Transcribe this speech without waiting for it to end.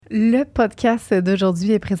Le podcast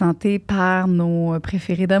d'aujourd'hui est présenté par nos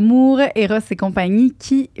préférés d'amour, Eros et compagnie,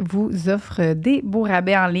 qui vous offrent des beaux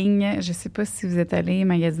rabais en ligne. Je ne sais pas si vous êtes allé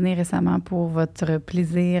magasiner récemment pour votre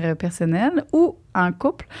plaisir personnel ou en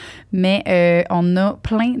couple, mais on a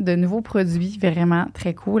plein de nouveaux produits vraiment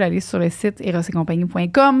très cool. Allez sur le site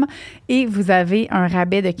erosetcompagnie.com et vous avez un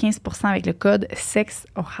rabais de 15 % avec le code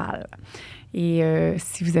SEXORAL. Et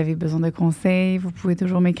si vous avez besoin de conseils, vous pouvez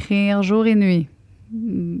toujours m'écrire jour et nuit.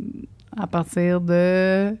 À partir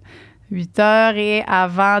de 8h et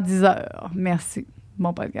avant 10h. Merci.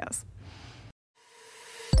 Bon podcast.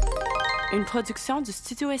 Une production du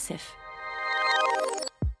Studio SF.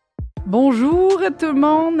 Bonjour tout le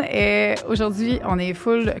monde. Aujourd'hui, on est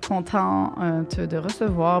full content de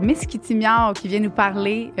recevoir Miss Kitty Meow qui vient nous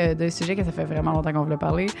parler d'un sujet que ça fait vraiment longtemps qu'on voulait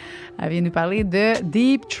parler. Elle vient nous parler de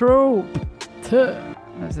deepthroat. Je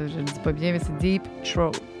ne dis pas bien, mais c'est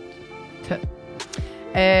deepthroat.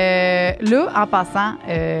 Là, en passant,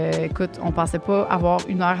 écoute, on pensait pas avoir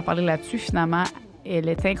une heure à parler là-dessus. Finalement, elle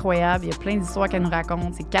est incroyable. Il y a plein d'histoires qu'elle nous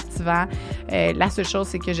raconte. C'est captivant. La seule chose,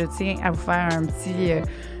 c'est que je tiens à vous faire un petit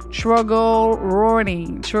trigger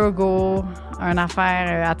warning. Trigger, une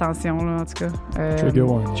affaire, attention, là, en tout cas. Trigger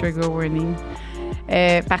warning. Trigger warning.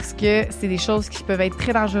 Parce que c'est des choses qui peuvent être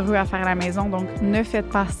très dangereuses à faire à la maison. Donc, ne faites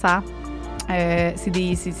pas ça. Elle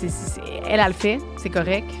le fait. C'est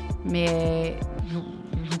correct. Mais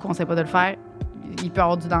je vous conseille pas de le faire. Il peut y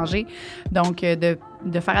avoir du danger. Donc,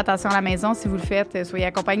 de faire attention à la maison. Si vous le faites, soyez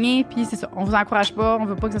accompagnés. Puis, c'est ça. On vous encourage pas. On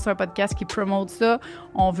veut pas que ce soit un podcast qui promote ça.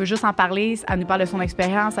 On veut juste en parler. Elle nous parle de son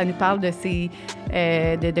expérience. Elle nous parle de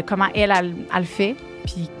de comment elle le fait.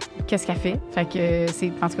 Puis, qu'est-ce qu'elle fait. Fait que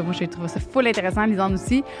en tout cas, moi, je trouve ça full intéressant. Lisanne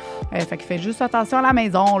aussi. Fait que faites juste attention à la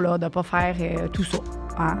maison, là, de pas faire tout ça.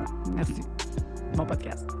 Hein? Merci. Bon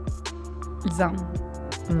podcast. Lisanne.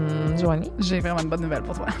 Joanie? J'ai vraiment une bonne nouvelle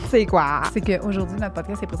pour toi. C'est quoi? C'est qu'aujourd'hui, notre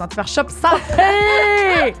podcast est présenté par Shop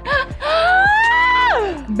Santé!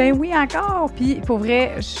 Ben oui, encore. Puis, pour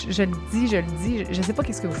vrai, je le dis, je sais pas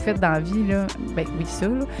qu'est-ce que vous faites dans la vie, là. Ben oui, ça,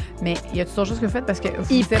 là. Mais il y a toutes sortes de choses que vous faites parce que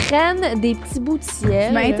Ils prennent des petits bouts de ciel.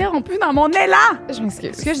 Tu m'as interrompu dans mon élan! Je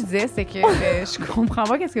m'excuse. Ce que je disais, c'est que je comprends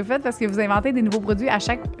pas qu'est-ce que vous faites parce que vous inventez des nouveaux produits à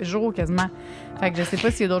chaque jour, quasiment. Fait que je sais pas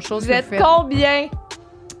s'il y a d'autres choses Vous que vous êtes faites. combien?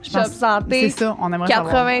 Shop pense- Santé. C'est ça, on aimerait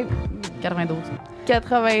savoir. 92.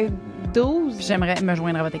 92. Puis j'aimerais me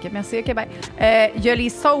joindre à votre équipe. Merci. OK, bye. Il y a les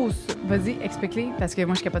sauces. Vas-y, explique-les, parce que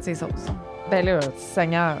moi, je capote ces sauces. Ben là,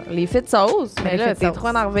 Seigneur, les fit sauces. Ben, Ben les là, fit t'es sauces. trop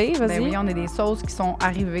énervé, vas-y. Ben oui, on a des sauces qui sont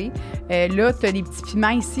arrivées. Là, tu as des petits piments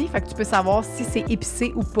ici, fait que tu peux savoir si c'est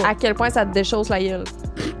épicé ou pas. À quel point ça te déchausse la gueule.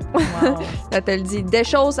 Wow. Ça te le dit.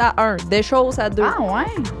 Déchausse à 1, déchausse à 2. Ah,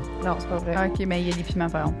 ouais? Non, c'est pas vrai. OK, mais il y a des piments,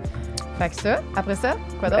 par contre. Fait que ça, après ça,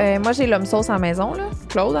 quoi d'autre? Moi, j'ai l'homme sauce à la maison, là.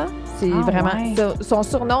 Claude, hein? C'est Ah, vraiment... ouais. Son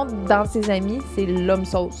surnom dans ses amis, c'est l'homme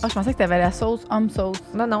sauce. Ah, je pensais que tu avais la sauce homme sauce.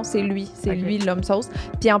 Non, c'est lui. C'est Ok. lui, l'homme sauce.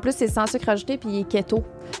 Puis en plus, c'est sans sucre ajouté, puis il est keto.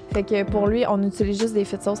 Fait que pour lui, on utilise juste des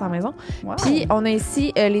fit sauce à la maison. Wow. Puis on a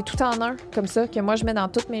ici les tout en un, comme ça, que moi, je mets dans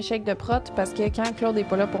toutes mes shakes de prot, parce que quand Claude n'est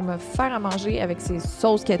pas là pour me faire à manger avec ses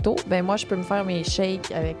sauces keto, ben moi, je peux me faire mes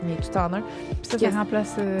shakes avec mes tout en un. Puis ça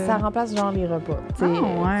remplace... Ça remplace genre les repas. Ah,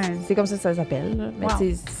 ouais. C'est comme ça que ça s'appelle. Là. Mais Wow.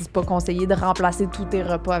 c'est pas conseillé de remplacer tous tes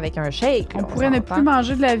repas avec un shake. On là, pourrait ne s'entend. plus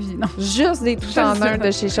manger de la vie, non? Juste des tout Juste en ça. un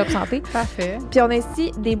de chez Shop Santé. Parfait. Puis on a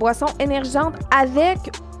ici des boissons énergisantes avec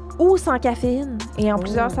ou sans caféine et en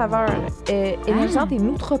plusieurs saveurs. Énergisantes et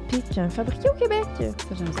nootropiques, fabriquées au Québec. Ça,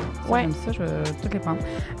 j'aime ça. Ouais. J'aime ça, je vais toutes les prendre.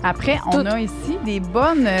 Après, on a ici des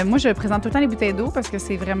bonnes... moi, je présente tout le temps les bouteilles d'eau parce que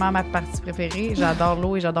c'est vraiment ma partie préférée. J'adore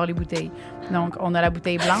l'eau et j'adore les bouteilles. Donc, on a la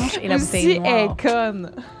bouteille blanche et la bouteille noire. est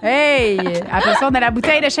conne. Hey! Après ça, on a la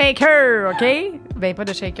bouteille de shaker, OK? Ben, pas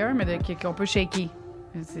de shaker, mais qu'on peut shaker.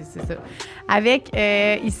 C'est ça. Avec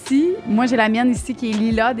ici, moi j'ai la mienne ici qui est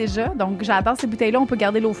lilas déjà. Donc j'adore ces bouteilles-là. On peut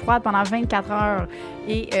garder l'eau froide pendant 24 heures.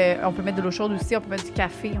 Et on peut mettre de l'eau chaude aussi. On peut mettre du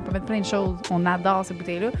café. On peut mettre plein de choses. On adore ces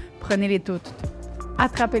bouteilles-là. Prenez-les toutes.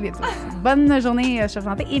 Attrapez-les toutes. Bonne journée, Chef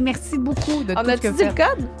Santé. Et merci beaucoup de On tout ce que a-tu vous dit le faites.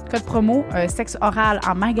 code? Code promo, sexe oral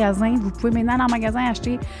en magasin. Vous pouvez maintenant aller en magasin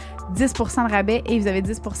acheter 10 % de rabais et vous avez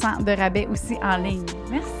 10 % de rabais aussi en ligne.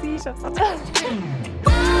 Merci, Chef Santé.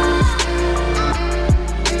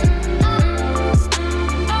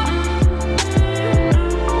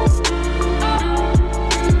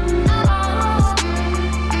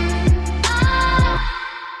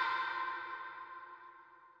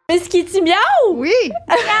 Miss Kitty Meow! Oui!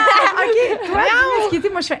 OK, toi, dis Miss Kitty,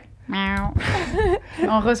 moi, je fais miaou.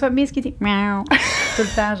 On reçoit Miss Kitty miaou. Tout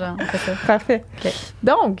le temps, genre, on fait ça. Parfait. OK.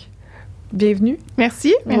 Donc, Bienvenue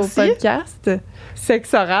Merci. au podcast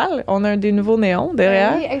Sexe oral. On a un des nouveaux néons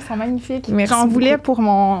derrière. Oui, ils sont magnifiques. Merci J'en voulais beaucoup. pour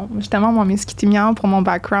mon Miss Kitty Meow, pour mon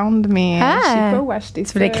background, mais je sais pas où acheter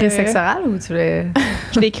ça. Tu voulais écrire sexe oral ou tu voulais.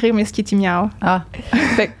 Je vais écrire Miss Kitty Meow. Ah.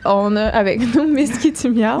 Fait qu'on a avec nous Miss Kitty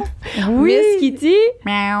Meow. Oui. Miss Kitty.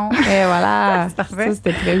 Miaou. Et voilà. C'est parfait. Ça,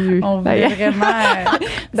 c'était prévu. On voulait vraiment.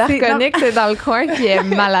 Darconic, c'est dans le coin qui est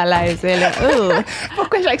mal à l'aise. Elle est,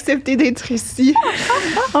 Pourquoi j'ai accepté d'être ici?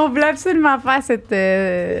 On voulait absolument faire cette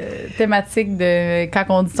thématique de quand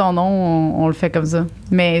on dit son nom, on le fait comme ça.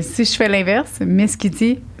 Mais si je fais l'inverse, Miss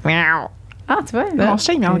Kitty. Miaou. Ah, tu vois? Mon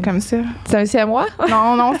chat, il miaule comme ça. C'est un siamois?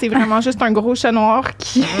 Non, c'est vraiment juste un gros chat noir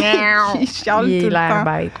qui chiale Il tout est le l'air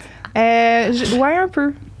temps. bête. Ouais, un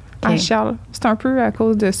peu. Elle chiale. C'est un peu à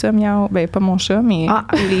cause de ça, miaou. Ben, pas mon chat, mais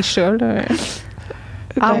les chats, là.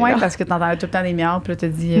 Ah ouais, parce que t'entendais tout le temps des miaules, puis là, t'as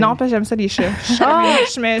dit... Non, pas j'aime ça les chats.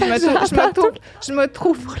 Je me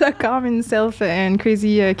trouve pour le corps une self une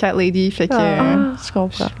crazy cat lady, fait que je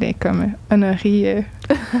comprends. je voulais comme honorer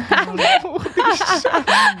mon amour des chats.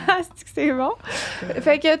 C'est bon.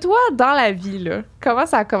 Fait que toi, dans la vie, là, comment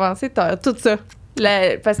ça a commencé tout ça?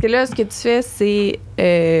 Parce que là, ce que tu fais, c'est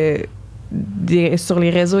sur les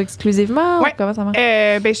réseaux exclusivement? Ouais. Ou comment ça marche?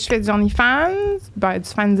 Ben, je fais du OnlyFans, du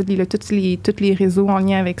Fansly, là, tous les réseaux en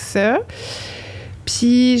lien avec ça.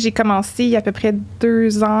 Puis j'ai commencé il y a à peu près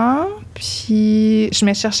 2 ans, puis je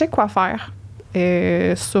me cherchais quoi faire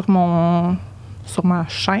sur ma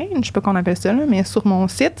chaîne, je sais pas qu'on appelle ça, là, mais sur mon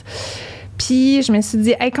site. Puis je me suis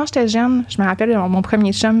dit, hey, quand j'étais jeune, je me rappelle, mon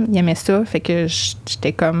premier chum, il aimait ça, fait que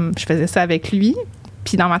j'étais comme, je faisais ça avec lui.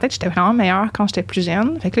 Puis dans ma tête, j'étais vraiment meilleure quand j'étais plus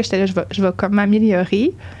jeune. Fait que là, j'étais là, je vais comme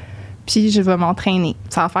m'améliorer, puis je vais m'entraîner.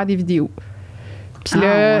 Ça va faire des vidéos. Puis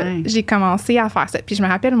là, j'ai commencé à faire ça. Puis je me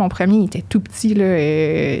rappelle, mon premier, il était tout petit, là.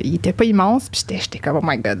 Il était pas immense. Puis j'étais comme, oh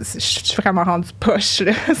my God, je suis vraiment rendue poche,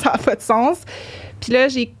 là. Ça n'a pas de sens. Puis là,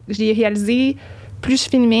 j'ai réalisé, plus je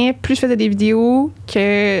filmais, plus je faisais des vidéos,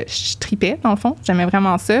 que je tripais, dans le fond. J'aimais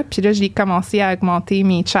vraiment ça. Puis là, j'ai commencé à augmenter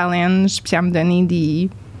mes challenges, puis à me donner des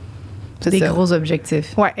gros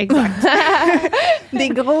objectifs. Ouais, exact. Des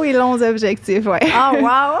gros et longs objectifs, ouais. Ah,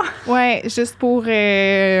 wow! Ouais, juste pour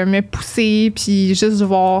me pousser, puis juste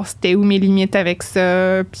voir c'était où mes limites avec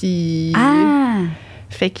ça, puis... Ah!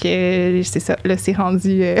 Fait que c'est ça, là, c'est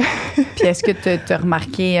rendu... Puis est-ce que tu as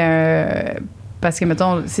remarqué... parce que,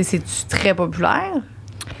 mettons, c'est-tu très populaire?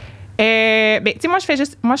 Ben, tu sais, moi,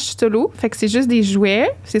 je suis solo, fait que c'est juste des jouets.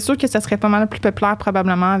 C'est sûr que ça serait pas mal plus populaire,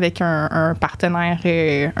 probablement, avec un partenaire,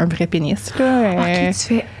 un vrai pénis, là. OK,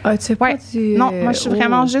 tu fais pas du... Non, moi, je suis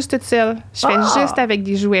vraiment juste toute seule. Je fais juste avec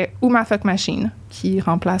des jouets ou ma fuck machine, qui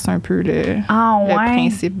remplace un peu le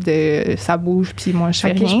principe de ça bouge, puis moi, je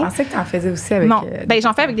fais rien. Je pensais que tu en faisais aussi avec... Non, ben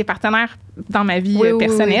j'en fais avec des partenaires dans ma vie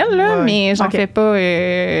personnelle, là, Ouais. mais j'en fais pas...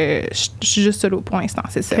 je suis juste solo pour l'instant,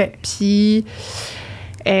 c'est ça. Okay. Puis...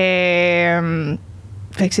 fait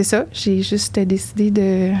que c'est ça. J'ai juste décidé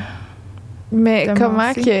de... Mais de comment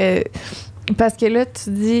lancer. que... Parce que là,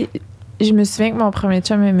 tu dis... Je me souviens que mon premier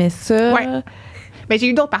chum aimait ça. Ouais. Ben, j'ai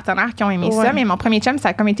eu d'autres partenaires qui ont aimé ça, mais mon premier chum, ça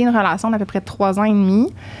a comme été une relation d'à peu près 3 ans et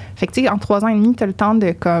demi. Fait que, tu sais, en 3 ans et demi, t'as le temps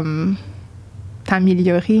de, comme,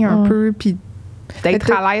 t'améliorer un peu, puis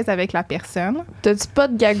d'être à l'aise avec la personne. T'as-tu pas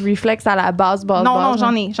de gag reflex à la base? Non,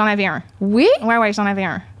 j'en avais un. Oui? Ouais, j'en avais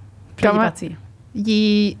un. Puis là, il est Comment? parti.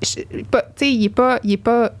 Il est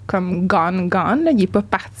pas comme gone, là. Il est pas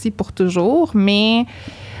parti pour toujours, mais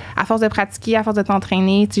à force de pratiquer, à force de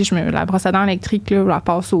t'entraîner, tu sais, la brosse à dents électrique, là, je la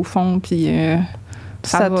passe au fond, puis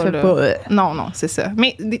ça te va, fait là. pas. Non, c'est ça.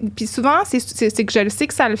 Mais puis souvent, c'est que je le sais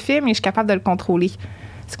que ça le fait, mais je suis capable de le contrôler.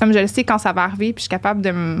 C'est comme je le sais quand ça va arriver, puis je suis capable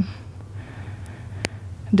de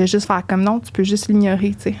juste faire comme non, tu peux juste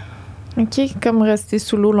l'ignorer, tu sais. OK, comme rester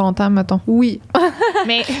sous l'eau longtemps, mettons. Oui.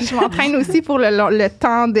 Mais je m'entraîne aussi pour le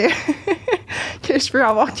temps de que je peux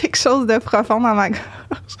avoir quelque chose de profond dans ma gorge.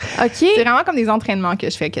 OK. C'est vraiment comme des entraînements que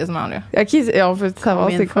je fais quasiment, là. OK, on veut savoir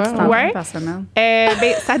Combien c'est de fois quoi? tu t'entraînes Ouais. par semaine?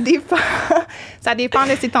 Ben, ça dépend. Ça dépend. De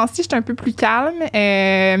ces temps-ci, je suis un peu plus calme.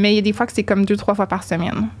 Mais il y a des fois que c'est comme 2-3 fois par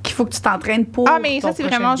semaine. Qu'il faut que tu t'entraînes pour. Ah, mais ça, c'est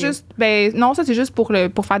vraiment juste. Ben, non, ça, c'est juste pour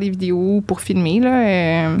faire des vidéos, pour filmer,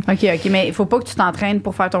 là. OK, mais il faut pas que tu t'entraînes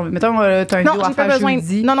pour faire ton. Mettons, t'as un Non, vidéo à j'ai pas faire besoin.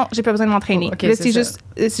 jeudi. Non, j'ai pas besoin de m'entraîner. Oh, OK, Là, c'est ça.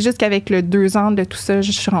 c'est juste qu'avec le 2 ans de tout ça,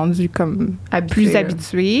 je suis rendue comme plus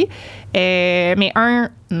habituée. Mais un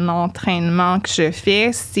entraînement que je fais,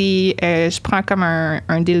 c'est je prends comme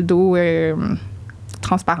un dildo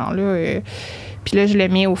transparent, là. Puis là, je le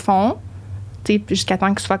mets au fond, tu sais, jusqu'à temps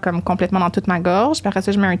qu'il soit comme complètement dans toute ma gorge. Puis après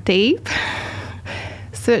ça, je mets un tape.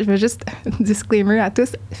 Ça, je veux juste disclaimer à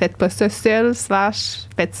tous, faites pas ça seul,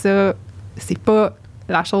 / faites ça, c'est pas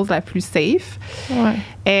la chose la plus safe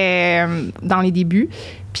Ouais. dans les débuts.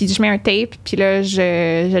 Puis je mets un tape, puis là,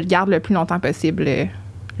 je le garde le plus longtemps possible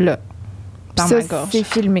là, dans Ça, ma gorge. c'est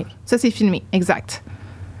filmé. Ça, c'est filmé, exact.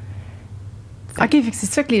 OK, fait que c'est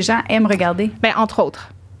ça que les gens aiment regarder. Ben, entre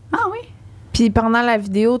autres. Ah oui? Puis pendant la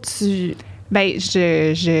vidéo, tu Ben,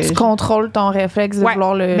 je contrôles ton réflexe de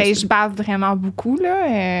vouloir le... Ben, je bave vraiment beaucoup,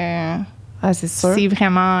 là. Ah, c'est sûr. C'est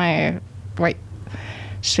vraiment... oui.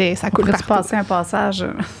 Ça coule Pourrais-tu partout. passer un passage?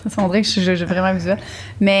 On dirait que je suis vraiment visuelle.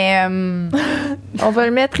 Mais... On va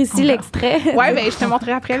le mettre ici, l'extrait. Ouais, ben je te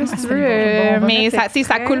montrerai après, là, si tu veux. Bon, on va mais mettre ça, tu sais,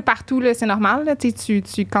 ça l'extrait. coule partout, là, c'est normal. Là,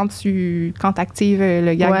 quand tu actives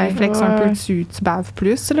le gag Ouais, réflexe ouais, un peu, ouais. tu baves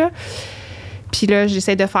plus. Là. Puis là,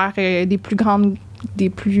 j'essaie de faire des plus grandes,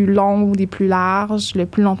 des plus longs ou des plus larges, le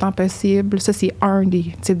plus longtemps possible. Ça, c'est un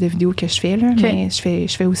des types de vidéos que je fais. Là. Okay. Mais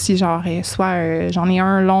je fais aussi, genre, j'en ai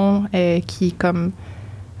un long qui est comme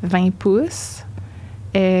 20 pouces,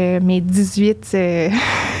 mais 18...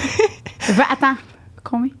 Attends,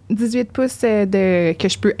 combien? 18 pouces que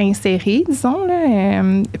je peux insérer, disons. Là.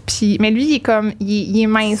 Puis, mais lui, il est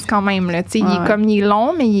mince quand même. Là, il est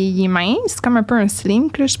long, mais il est mince. C'est comme un peu un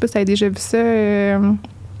slink. Là. Je sais pas si tu as déjà vu ça.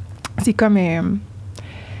 C'est comme...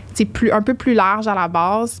 c'est un peu plus large à la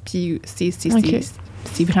base. Puis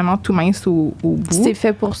c'est vraiment tout mince au bout. C'est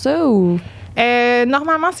fait pour ça ou...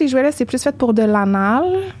 Normalement, ces jouets-là, c'est plus fait pour de l'anal,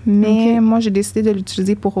 mais moi, j'ai décidé de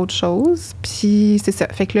l'utiliser pour autre chose. Puis c'est ça.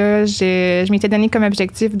 Fait que là, je m'étais donné comme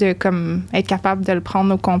objectif de comme être capable de le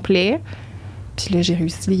prendre au complet. Puis là, j'ai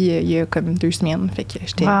réussi il y a comme 2 semaines. Fait que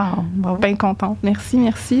j'étais bien contente.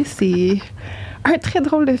 Merci. C'est un très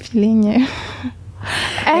drôle de feeling.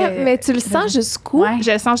 mais tu le sens jusqu'où? Ouais.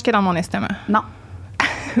 Je le sens jusque dans mon estomac. Non.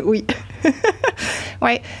 Oui.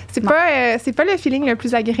 Oui, c'est pas le feeling le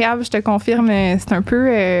plus agréable, je te confirme. C'est un peu...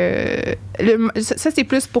 ça, c'est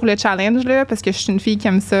plus pour le challenge, là, parce que je suis une fille qui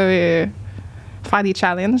aime ça, faire des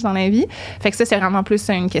challenges dans la vie. Fait que ça, c'est vraiment plus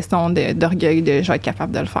une question d'orgueil, de je vais être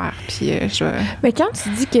capable de le faire. Puis je vais... Mais quand tu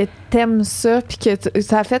dis que t'aimes ça, puis que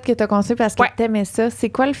ça a fait que t'as commencé parce que t'aimais ça, c'est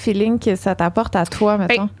quoi le feeling que ça t'apporte à toi,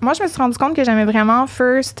 mettons? Ben, moi, je me suis rendu compte que j'aimais vraiment,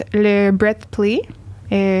 first, le breath play.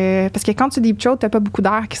 Parce que quand tu deep throat, t'as pas beaucoup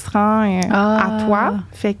d'air qui se rend à toi.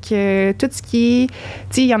 Fait que tout ce qui est... Tu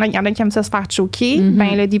sais, il y en a qui aiment ça se faire choquer. Mm-hmm.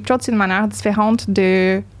 Ben, le deep throat, c'est une manière différente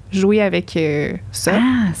de jouer avec ça.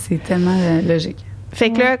 Ah, c'est tellement logique.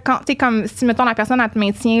 Fait que là, quand t'es comme... Si, mettons, la personne, elle te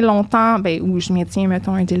maintient longtemps... Ben, ou je maintiens,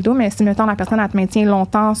 mettons, un dildo, mais si, mettons, la personne, elle te maintient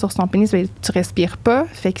longtemps sur son pénis, ben, tu respires pas.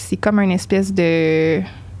 Fait que c'est comme une espèce de...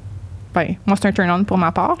 Ben, moi, c'est un turn-on pour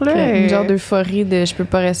ma part. Là. Une genre d'euphorie de je peux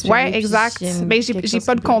pas respirer. Ouais, exact. Ben, j'ai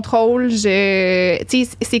pas de contrôle. Tu sais,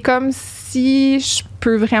 c'est comme si je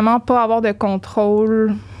peux vraiment pas avoir de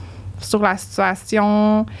contrôle sur la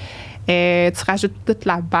situation. Tu rajoutes toute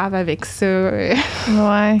la bave avec ça.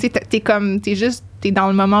 Ouais. Tu sais, t'es dans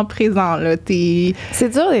le moment présent, là. C'est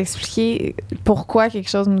dur d'expliquer pourquoi quelque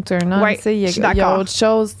chose nous turn on. Ouais, Tu sais, il je suis y a d'accord. autre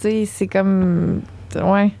chose, tu sais, c'est comme...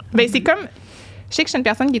 Ouais. Ben, c'est comme... Je sais que je suis une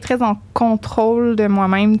personne qui est très en contrôle de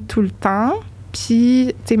moi-même tout le temps. Puis,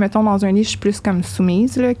 tu sais, mettons, dans un lit, je suis plus comme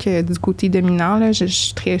soumise, là, que du côté dominant, là. Je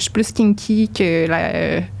suis plus kinky que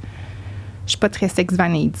la... je suis pas très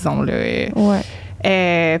sex-vanille, disons, là.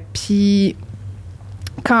 Ouais. Puis,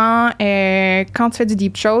 quand tu fais du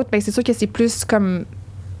deep throat, ben, c'est sûr que c'est plus comme...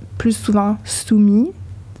 plus souvent soumis.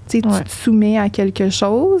 Tu sais, tu te soumets à quelque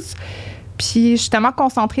chose. Puis, justement,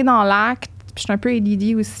 concentré dans l'acte. Puis je suis un peu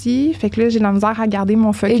ADD aussi. Fait que là, j'ai de la misère à garder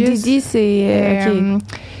mon focus. ADD, c'est... OK.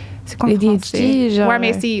 C'est quoi en ADHD, français? genre... Ouais,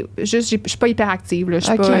 mais c'est juste... Je suis pas hyperactive, là. Je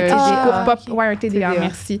suis OK. pas... Ah, je cours pas... OK. Ouais, un TDA, TDA.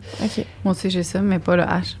 merci. OK. Moi aussi, j'ai ça, mais pas le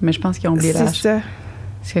H. Mais je pense qu'ils ont oublié le C'est H. ça.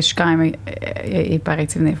 Parce que je suis quand même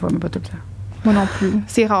hyperactive des fois, mais pas tout le temps. Moi non plus.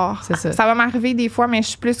 C'est rare. C'est ça. Ça va m'arriver des fois, mais je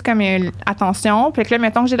suis plus comme attention. Puis que là,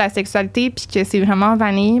 mettons que j'ai la sexualité puis que c'est vraiment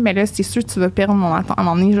vanille, mais là, c'est sûr que tu vas perdre mon attention. À un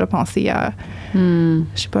moment donné, je vais penser à... Je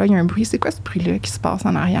sais pas, il y a un bruit. C'est quoi ce bruit-là qui se passe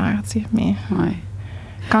en arrière, tu sais? Mais Ouais.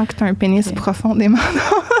 quand tu as un pénis profondément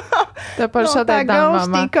T'as pas le dans choix ta d'être dans le gorge,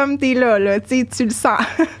 moment. t'es là, tu sais, tu le sens.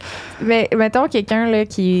 Mais mettons quelqu'un là,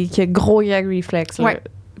 qui a gros gag reflex. Là. Ouais.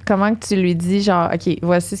 Comment que tu lui dis, genre, OK,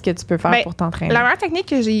 voici ce que tu peux faire Ben, pour t'entraîner? La meilleure technique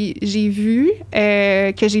que j'ai vue,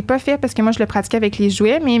 que j'ai pas fait parce que moi, je le pratiquais avec les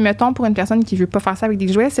jouets, mais mettons pour une personne qui veut pas faire ça avec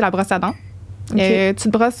des jouets, c'est la brosse à dents. OK. Tu te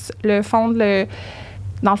brosses le fond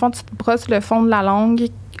dans le fond, tu te brosses le fond de la langue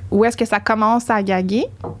où est-ce que ça commence à gaguer.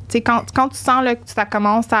 Tu sais, quand tu sens là, que ça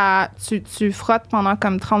commence à... Tu frottes pendant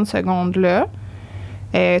comme 30 secondes là.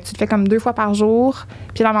 Tu le fais comme 2 fois par jour.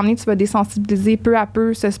 Puis là, à un moment donné, tu vas désensibiliser peu à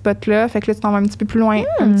peu ce spot-là. Fait que là, tu t'en vas un petit peu plus loin,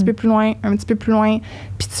 un petit peu plus loin, un petit peu plus loin.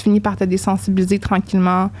 Puis tu finis par te désensibiliser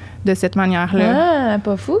tranquillement de cette manière-là. Ah,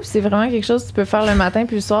 pas fou. C'est vraiment quelque chose que tu peux faire le matin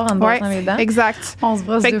puis le soir en te brossant les dents. Exact. On se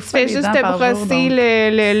brosse Fait que 2 tu fois fais les juste dents te par brosser jour, donc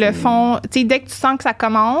le fond. Tu sais, dès que tu sens que ça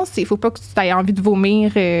commence, il faut pas que tu aies envie de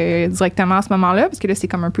vomir directement à ce moment-là, parce que là, c'est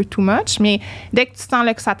comme un peu too much. Mais dès que tu sens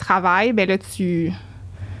là, que ça travaille, ben là, tu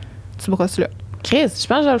brosses là. Chris, je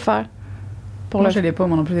pense que je vais le faire. Moi, je l'ai pas,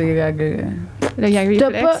 moi non plus. Le gag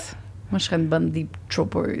reflex. Moi, je serais une bonne deep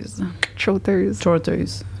throaters.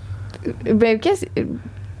 Trotters. Ben, qu'est-ce...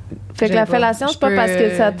 Fait que la fellation, c'est pas parce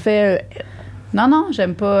que ça te fait... Non,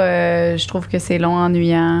 j'aime pas. Je trouve que c'est long,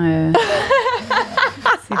 ennuyant.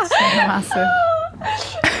 C'est tout simplement ça.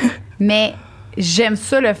 Mais j'aime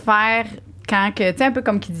ça le faire quand que... Tu sais, un peu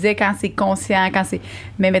comme qu'il disait, quand c'est conscient, quand c'est...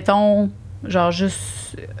 Mais mettons, genre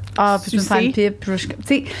juste... puis tu me faire une pipe. Tu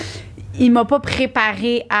sais, il m'a pas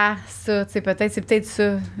préparé à ça. Tu sais, c'est peut-être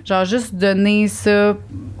ça. Genre juste donner ça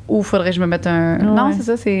ou faudrait que je me mette un... Ouais. Non,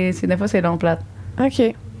 c'est ça. Des fois, c'est long, plate.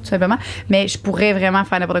 OK. Tout simplement. Mais je pourrais vraiment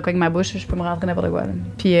faire n'importe quoi avec ma bouche. Je peux me rentrer n'importe quoi. Là.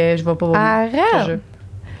 Puis je vais pas vomir. Arrête!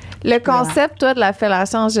 Le concept, toi, de la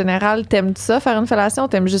fellation en général, t'aimes-tu ça, faire une fellation, ou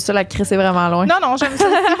t'aimes juste ça, la crisser vraiment loin? Non, j'aime ça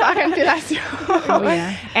aussi, faire une fellation. Oui,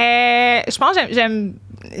 hein? Je pense que j'aime...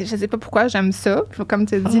 Je sais pas pourquoi j'aime ça. Comme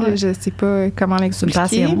tu as dit, là, je sais pas comment l'expliquer. Une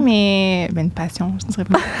passion. Mais une passion, je dirais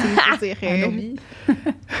pas. Je dirais, Un hobby.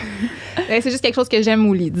 c'est juste quelque chose que j'aime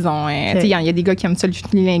au lit, disons. Tu sais, il y a des gars qui aiment ça, le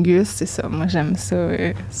cunilingus, c'est ça. Moi, j'aime ça.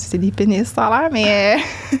 C'est des pénis, ça a l'air,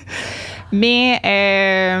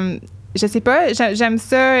 mais je sais pas, j'aime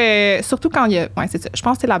ça, surtout quand il y a... Ouais, c'est ça. Je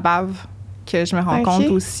pense que c'est la bave que je me rends compte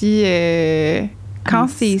aussi. Quand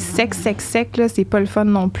c'est sec, là, c'est pas le fun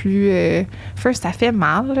non plus. First, ça fait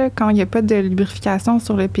mal, là, quand il n'y a pas de lubrification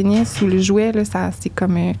sur le pénis ou le jouet, là, c'est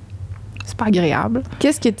comme... c'est pas agréable.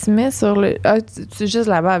 Qu'est-ce que tu mets sur le... Ah, c'est juste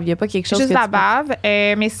la bave, il n'y a pas quelque chose juste que la bave.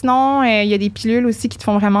 Mais sinon, il y a des pilules aussi qui te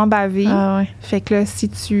font vraiment baver. Ah ouais. Fait que là,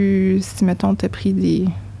 si mettons, t'as pris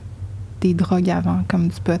des drogues avant, comme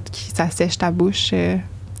du pot, ça sèche ta bouche,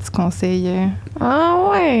 tu conseilles... Ah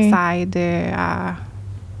ouais! Ça aide à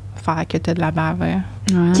faire que t'as de la bave.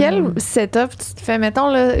 Quel setup tu te fais?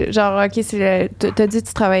 Mettons, là, genre, OK, t'as dit que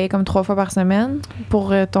tu travaillais comme 3 fois par semaine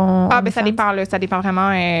pour ton... Ah, ben ça dépend, là. Ça dépend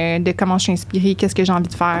vraiment de comment je suis inspirée, qu'est-ce que j'ai envie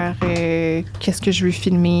de faire, qu'est-ce que je veux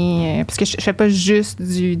filmer. Parce que je fais pas juste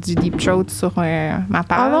du deep throat sur ma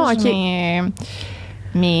page. Ah non, OK.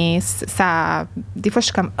 Mais ça... Des fois, je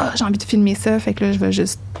suis comme, j'ai envie de filmer ça. Fait que là, je vais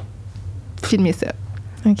juste filmer ça.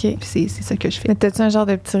 OK. Puis c'est ça que je fais. Mais t'as-tu un genre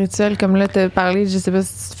de petit rituel? Comme là, t'as parlé, je sais pas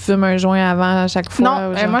si tu fumes un joint avant à chaque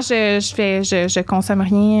fois. Non, moi, je consomme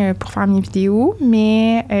rien pour faire mes vidéos.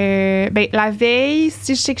 Mais la veille,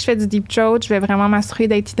 si je sais que je fais du deep throat, je vais vraiment m'assurer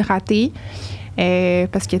d'être hydratée.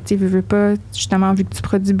 Parce que, tu veux pas, justement, vu que tu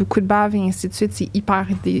produis beaucoup de bave et ainsi de suite, c'est hyper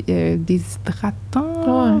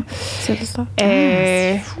déshydratant. Ouais, c'est ça.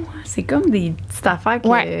 C'est fou. Hein? C'est comme des petites affaires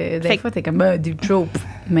que des fois, t'es comme deep throat,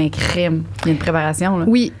 mais crème. Il y a une préparation, là.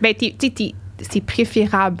 Oui, c'est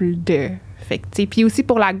préférable de... Fait que, tu sais, puis aussi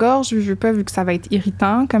pour la gorge, je veux pas, vu que ça va être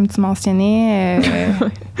irritant, comme tu mentionnais,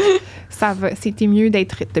 c'était mieux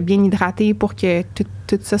de bien hydraté pour que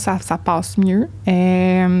tout ça passe mieux.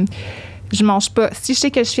 Je mange pas. Si je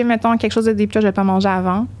sais que je fais, mettons, quelque chose de deep throat, je vais pas manger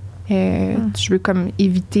avant. Je veux comme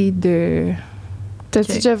éviter de...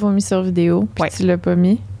 T'as-tu déjà vomi sur vidéo, puis tu l'as pas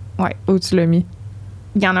mis? Ouais. Ou tu l'as mis?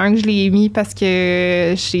 Il y en a un que je l'ai mis parce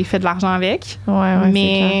que j'ai fait de l'argent avec.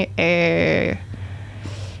 Ouais,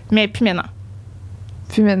 mais puis maintenant.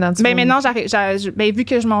 Puis maintenant, tu maintenant, vu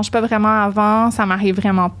que je mange pas vraiment avant, ça m'arrive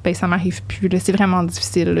vraiment... ça m'arrive plus. Là, c'est vraiment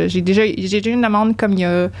difficile. Là. J'ai déjà eu une demande comme il y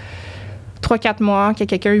a 3-4 mois que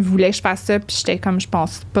quelqu'un voulait que je fasse ça, puis j'étais comme, je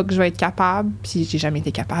pense pas que je vais être capable. Puis j'ai jamais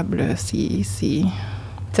été capable. Là. C'est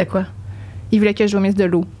quoi? Il voulait que je vomisse de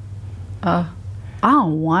l'eau. Ah,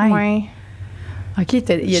 ouais? Ouais. OK,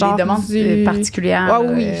 il y a des demandes particulières. Ah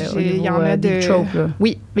oui, il y en a deep throat, là.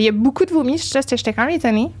 Oui, mais il y a beaucoup de vomi. J'étais quand même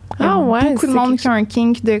étonnée. Il y a beaucoup de monde qui a un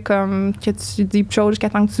kink de comme que tu deep throat jusqu'à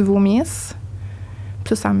temps que tu vomisses.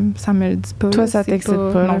 Puis ça me le dit pas. Toi, ça t'excite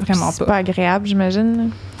pas? Non, vraiment pas. C'est pas agréable, j'imagine.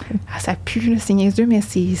 Ah, ça pue, là, c'est niaiseux, mais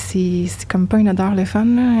c'est comme pas une odeur le fun,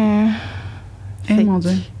 là. Mon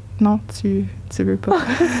Dieu. Non, tu veux pas.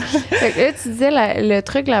 Fait que là, tu disais le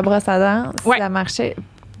truc, la brosse à dents, ça marchait.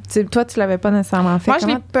 Toi, tu l'avais pas nécessairement fait. Moi, je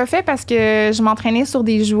l'ai pas fait parce que je m'entraînais sur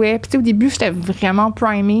des jouets. Puis, au début, j'étais vraiment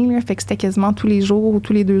primée. Là, fait que c'était quasiment tous les jours ou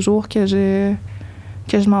tous les 2 jours que je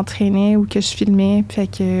m'entraînais ou que je filmais. Fait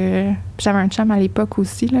que j'avais un chum à l'époque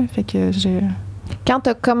aussi. Là, fait que Quand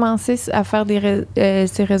t'as commencé à faire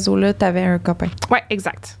ces réseaux-là, t'avais un copain. Ouais,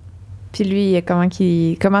 exact. Puis lui,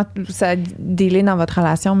 comment ça a dealé dans votre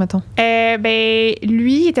relation, mettons? Ben,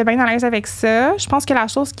 lui, il était bien à l'aise avec ça. Je pense que la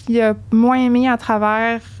chose qu'il a moins aimé à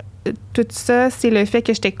travers tout ça, c'est le fait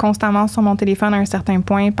que j'étais constamment sur mon téléphone à un certain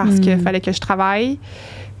point parce qu'il fallait que je travaille.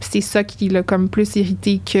 Puis c'est ça qui l'a comme plus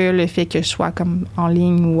irrité que le fait que je sois comme en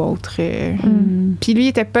ligne ou autre. Puis lui, il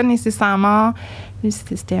était pas nécessairement...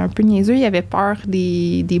 C'était un peu niaiseux. Il avait peur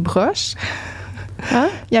des broches. Hein?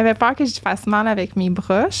 Il avait peur que je fasse mal avec mes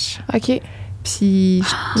broches. OK. Puis...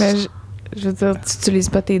 Mais je veux dire, tu n'utilises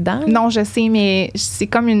pas tes dents? Non, je sais, mais c'est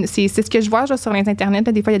comme c'est ce que je vois sur l'Internet.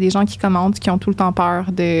 Des fois, il y a des gens qui commentent qui ont tout le temps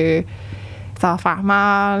peur de... Ça va faire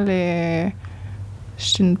mal. Je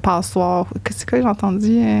suis une passoire. C'est quoi j'ai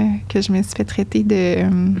entendu? Que je me suis fait traiter de...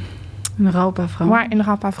 Une râpe à fromage. Ouais, une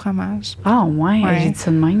râpe à fromage. Ah, ouais, j'ai dit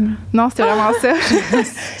ça de même. Non, c'est vraiment ça.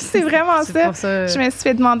 C'est vraiment ça. Je me suis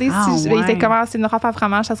fait demander si je disais comment c'est une râpe à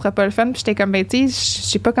fromage, ça sera pas le fun. Puis j'étais comme, ben, tu sais, je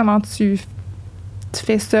sais pas comment tu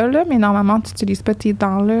fais ça, là, mais normalement, tu n'utilises pas tes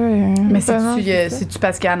dents, là. Mais c'est-tu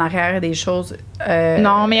parce qu'en arrière, il y a des choses...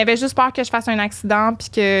 Non, mais il avait juste peur que je fasse un accident puis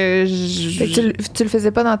que tu le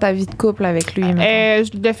faisais pas dans ta vie de couple avec lui?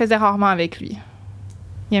 Je le faisais rarement avec lui.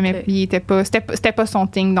 Il était pas... C'était pas son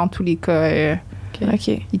thing dans tous les cas. OK.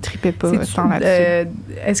 Il tripait pas tant là-dessus.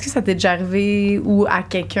 Est-ce que ça t'est déjà arrivé ou à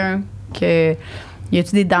quelqu'un que... Y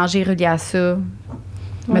a-tu des dangers reliés à ça?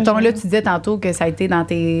 Ouais, mettons, là, tu disais tantôt que ça a été dans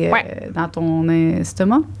dans ton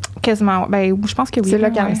estomac? Quasiment. Ben, je pense que oui. C'est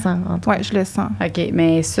là qu'elle le sent. Oui, je le sens. OK,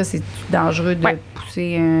 mais ça, c'est dangereux de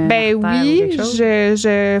pousser un ben oui, ou quelque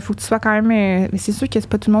chose? Faut que tu sois quand même... mais c'est sûr que c'est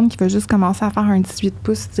pas tout le monde qui va juste commencer à faire un 18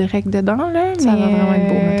 pouces direct dedans, là. Ça va vraiment être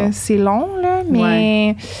beau, mettons. C'est long, là,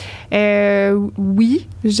 mais... oui,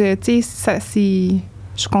 tu sais, ça, c'est...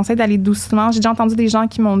 Je conseille d'aller doucement. J'ai déjà entendu des gens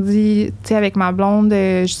qui m'ont dit, tu sais, avec ma blonde,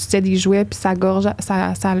 j'utilisais des jouets, puis sa gorge,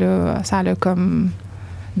 ça l'a comme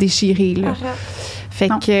déchiré, là. Fait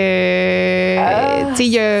que,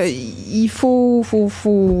 tu sais, il faut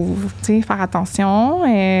faire attention.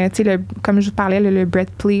 Tu sais, comme je vous parlais, le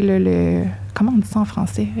breath play, comment on dit ça en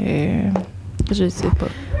français? Je sais pas.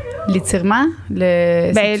 L'étirement? Non,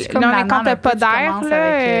 mais quand t'as pas d'air,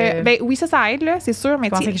 là, ben oui, ça aide, là, c'est sûr. Mais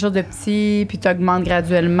tu penses à quelque chose de petit, puis tu augmentes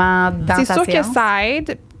graduellement dans ta séance? C'est sûr que ça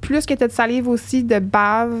aide. Plus que tu as de salive aussi, de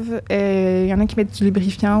bave, il y en a qui mettent du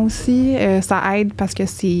lubrifiant aussi. Ça aide parce que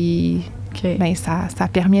c'est... Okay. Ben, ça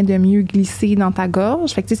permet de mieux glisser dans ta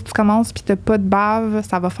gorge. Fait que si tu commences puis tu n'as pas de bave,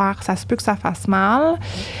 ça se peut que ça fasse mal.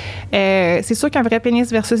 C'est sûr qu'un vrai pénis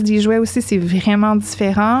versus des jouets aussi, c'est vraiment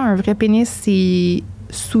différent. Un vrai pénis, c'est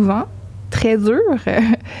souvent très dur.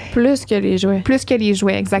 Plus que les jouets. Plus que les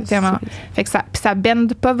jouets, exactement. Fait que ça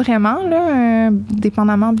bende pas vraiment, là,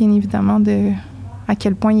 dépendamment, bien évidemment, de à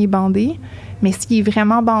quel point il est bandé. Mais s'il est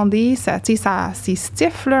vraiment bandé, c'est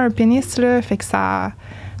stiff, là, un pénis, là. Fait que ça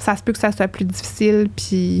se peut que ça soit plus difficile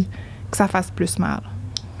puis que ça fasse plus mal.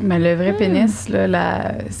 Mais le vrai pénis, là,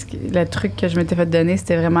 le truc que je m'étais fait donner,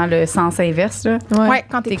 c'était vraiment le sens inverse. Là. Ouais,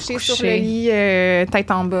 quand t'es couché sur le lit,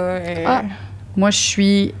 tête en bas. Moi,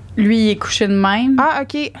 lui, il est couché de même. Ah,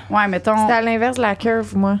 OK. Ouais, mettons... C'était à l'inverse de la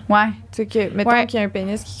curve, moi. Ouais. Tu sais que, mettons qu'il y a un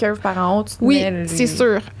pénis qui curve par en haut, tu te mets... c'est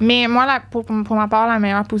sûr. Mais moi, pour ma part, la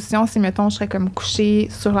meilleure position, c'est, mettons, je serais comme couchée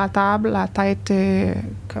sur la table, la tête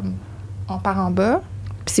comme par en bas.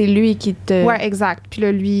 Puis c'est lui qui te... Ouais, exact. Puis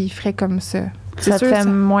là, lui, il ferait comme ça. Ça te fait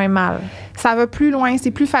moins mal. Ça va plus loin.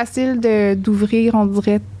 C'est plus facile d'ouvrir, on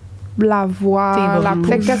dirait, la voie, la position.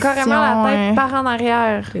 Fait que t'as carrément la tête par en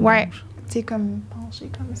arrière. Ouais. Tu sais, comme penché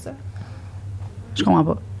comme ça. Je comprends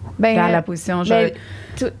pas. Ben, dans la position,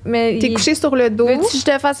 mais t'es couché sur le dos. Veux-tu que je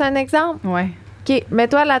te fasse un exemple? Ouais. OK,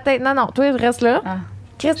 mets-toi la tête... Non, toi, reste là. Ah,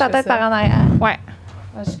 crisse ta tête par en arrière. Ouais.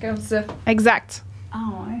 Ah, je suis comme ça. Exact. Ah,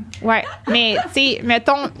 ouais. Ouais. Mais, tu sais,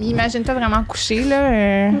 mettons, imagine-toi vraiment couché,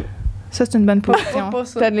 là. Ça, c'est une bonne position.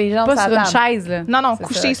 T'as les jambes pas sur une chaise, là. Non,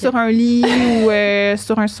 couché sur un lit ou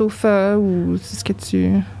sur un sofa ou c'est ce que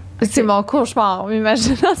tu... C'est mon cauchemar,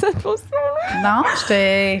 m'imagine dans cette position-là. Non,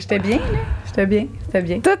 j'étais bien, là. C'était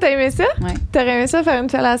bien. Toi, t'as aimé ça? Oui. T'aurais aimé ça faire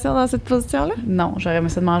une fellation dans cette position-là? Non, j'aurais aimé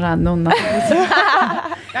ça de manger à nous dans cette position.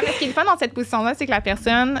 Non, mais ce qui est le fun dans cette position-là, c'est que la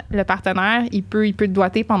personne, le partenaire, il peut te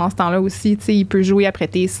doigter pendant ce temps-là aussi. Tu sais, il peut jouer après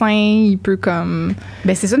tes seins, il peut comme...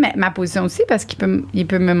 Ben c'est ça, mais ma position aussi, parce qu'il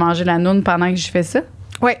peut me manger la noune pendant que je fais ça.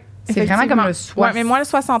 Oui. C'est vraiment comme le 60. Ouais, mais moi, le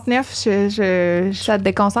 69, ça te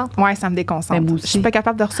déconcentre? Oui, ça me déconcentre. Ben, je suis pas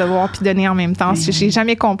capable de recevoir puis donner en même temps. J'ai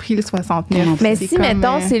jamais compris le 69. Mais si,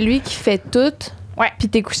 mettons, c'est lui qui fait tout, puis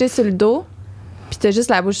t'es couché sur le dos, puis t'as juste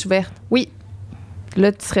la bouche ouverte. Oui.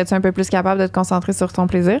 Là, tu serais-tu un peu plus capable de te concentrer sur ton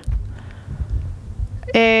plaisir?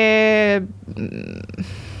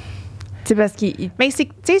 C'est parce qu'il... Mais c'est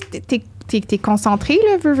que, tu sais, t'es concentré,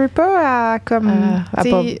 là, veux pas,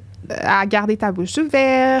 à garder ta bouche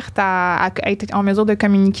ouverte, à être en mesure de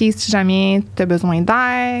communiquer si jamais t'as besoin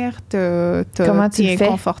d'air, Comment tu t'es le fais?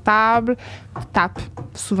 inconfortable. Tu tapes.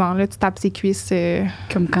 Souvent, là, tu tapes ses cuisses.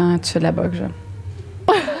 Comme quand tu fais de la boxe, genre.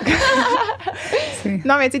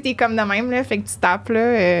 Non, mais tu sais, t'es comme de même, là, fait que tu tapes,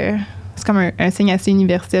 là. C'est comme un signe assez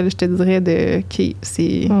universel, je te dirais, de OK,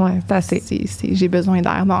 c'est. Ouais, c'est assez. J'ai besoin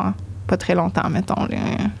d'air dans pas très longtemps, mettons, là.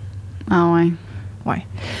 Ah ouais. Ouais.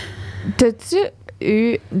 T'as-tu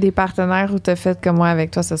eu des partenaires où t'as fait comme moi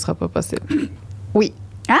avec toi, ce sera pas possible? Oui.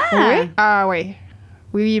 Ah! Oui? Ah, oui.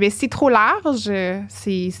 Oui, mais c'est trop large,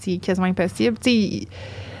 c'est quasiment impossible. Tu sais,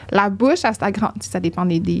 la bouche, ça dépend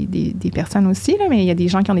des personnes aussi, là, mais il y a des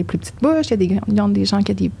gens qui ont des plus petites bouches, il y a des gens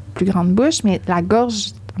qui ont des plus grandes bouches, mais la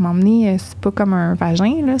gorge, à m'emmener, c'est pas comme un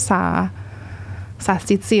vagin, là, ça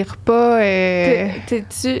s'étire pas.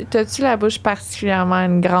 T'as-tu la bouche particulièrement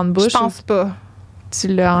une grande bouche? Je pense pas. Tu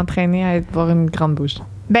l'as entraîné à avoir une grande bouche?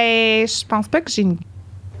 Ben, je pense pas que j'ai une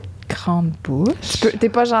grande bouche. T'es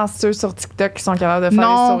pas genre ceux sur TikTok qui sont capables de faire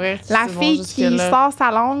Non, des sourires la fille qui sort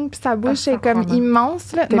sa langue puis sa bouche est comme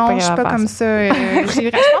immense. Là. Non, je suis pas comme ça. Je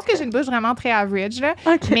pense que j'ai une bouche vraiment très average. Là.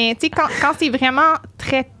 Okay. Mais tu sais, quand c'est vraiment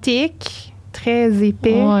très thick, très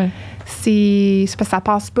épais, c'est parce que ça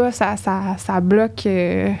passe pas, ça bloque.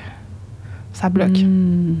 Ça bloque.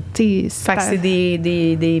 Fait que c'est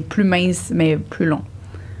des plus minces, mais plus longs.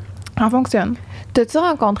 Ça fonctionne. T'as-tu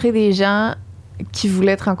rencontré des gens qui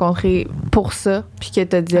voulaient te rencontrer pour ça, puis que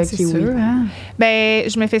t'as dit OK, c'est oui? sûr, hein? Ben,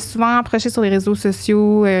 je me fais souvent approcher sur les réseaux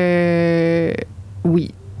sociaux.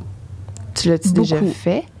 Oui. Tu l'as-tu déjà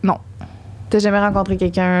fait? Non. T'as jamais rencontré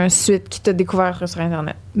quelqu'un suite qui t'a découvert sur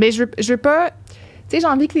Internet? Ben, je veux pas... Tu sais, j'ai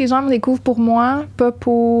envie que les gens me découvrent pour moi, pas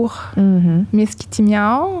pour Miss Kitty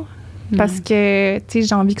Meow. Parce que, tu sais,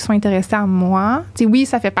 j'ai envie qu'ils soient intéressés à moi. Tu sais, oui,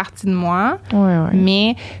 ça fait partie de moi. Ouais.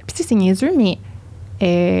 Mais, puis tu sais, c'est niaiseux, mais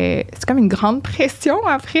c'est comme une grande pression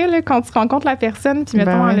après, là, quand tu rencontres la personne. Puis,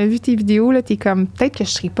 mettons, elle a vu tes vidéos, là, t'es comme, peut-être que je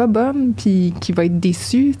serai pas bonne, puis qu'il va être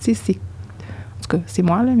déçu. Tu sais, en tout cas, c'est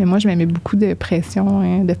moi, là, mais moi, je me mets beaucoup de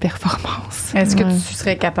pression, de performance. Est-ce que tu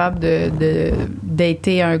serais capable de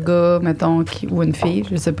dater un gars, mettons, ou une fille,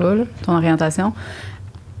 je sais pas, là, ton orientation?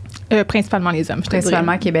 Principalement les hommes, je te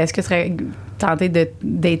Principalement, est-ce que tu serais tenté de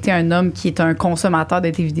dater un homme qui est un consommateur de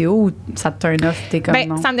tes vidéos ou ça te turn off, t'es comme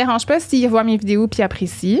non? Ça me dérange pas s'il voit mes vidéos puis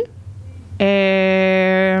apprécie.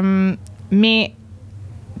 Mais,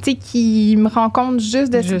 tu sais, qu'il me rencontre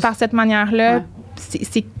juste par cette manière-là,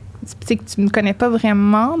 c'est que tu me connais pas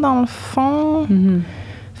vraiment, dans le fond.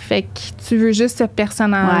 Fait que tu veux juste ce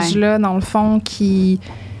personnage-là, dans le fond, qui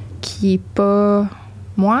est pas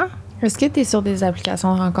moi. Est-ce que tu es sur des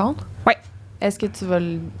applications de rencontres? Oui. Est-ce que tu vas Je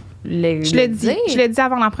le dis. Je le dis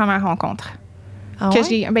avant la première rencontre. Ah que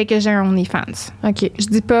j'ai un OnlyFans. OK. Je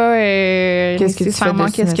dis pas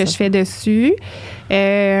qu'est-ce que je fais dessus.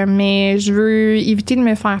 Mais je veux éviter de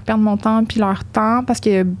me faire perdre mon temps puis leur temps parce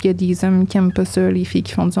qu'il y a des hommes qui aiment pas ça, les filles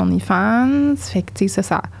qui font du OnlyFans. Fait que, tu sais,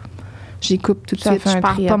 ça... J'y coupe tout de suite. Je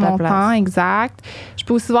perds pas mon temps, exact. Je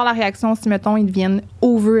peux aussi voir la réaction si, mettons, ils deviennent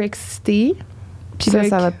overexcités. Puis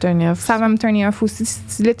ça va te turn off. Ça va me turn off aussi.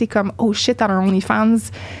 Si là, t'es comme, oh shit, elle a un OnlyFans,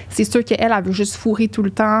 c'est sûr qu'elle veut juste fourrer tout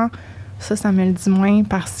le temps. Ça me le dit moins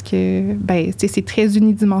parce que, ben, c'est très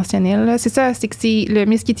unidimensionnel. Là. C'est ça, c'est que le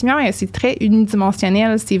Miss Kitty Meow, c'est très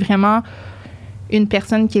unidimensionnel. C'est vraiment une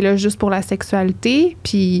personne qui est là juste pour la sexualité.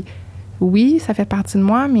 Puis, oui, ça fait partie de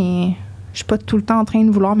moi, mais je suis pas tout le temps en train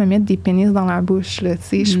de vouloir me mettre des pénis dans la bouche.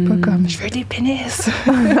 Je suis pas comme, je veux des pénis.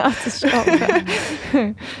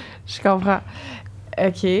 Je comprends.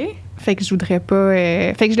 OK. Fait que je voudrais pas...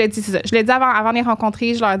 fait que je l'ai dit, c'est ça. Je l'ai dit avant de les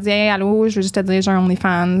rencontrer. Je leur dis, hey, allô, je veux juste te dire, j'ai un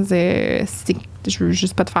OnlyFans. Je veux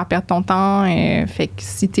juste pas te faire perdre ton temps. Fait que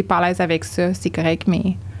si t'es pas à l'aise avec ça, c'est correct,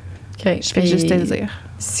 mais je fais juste te le dire.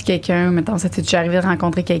 Si quelqu'un, mettons, ça t'est déjà arrivé de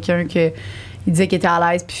rencontrer quelqu'un que il disait qu'il était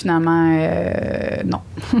à l'aise, puis finalement, non.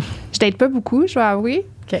 Je date pas beaucoup, je dois avouer.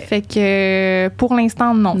 Okay. Fait que pour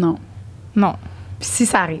l'instant, non. Non. Puis si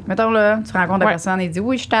ça arrive, mettons là, tu rencontres la personne et il dit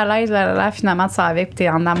oui, je suis à l'aise, là, finalement tu savais, puis t'es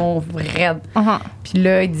en amour raide. Puis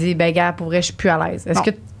là, il dit, ben gars, pour vrai, je suis plus à l'aise. Est-ce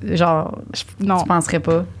que, genre, tu penserais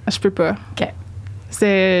pas? Je peux pas. OK.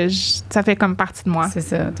 Ça fait comme partie de moi. C'est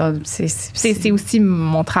ça. C'est aussi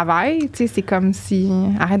mon travail. Tu sais, c'est comme si,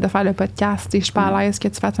 arrête de faire le podcast. Je suis pas à l'aise que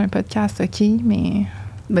tu fasses un podcast, OK, mais...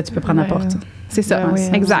 Ben, tu peux prendre n'importe. C'est ça,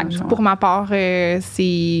 exact. Pour ma part, je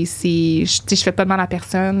fais pas de mal à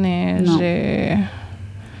personne.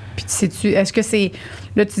 Puis est-ce que c'est...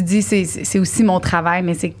 Là, tu dis, c'est aussi mon travail,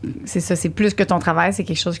 mais c'est ça, c'est plus que ton travail, c'est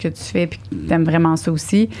quelque chose que tu fais puis que tu aimes vraiment ça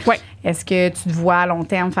aussi. Oui. Est-ce que tu te vois à long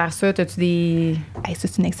terme faire ça? As-tu des... Hey, ça,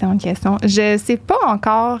 c'est une excellente question. Je sais pas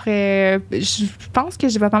encore. Je pense que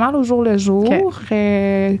je vais pas mal au jour le jour.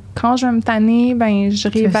 Okay. Quand je vais me tanner, ben, je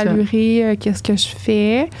réévaluerai qu'est-ce que je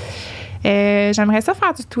fais. J'aimerais ça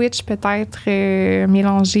faire du Twitch, peut-être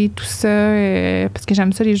mélanger tout ça, parce que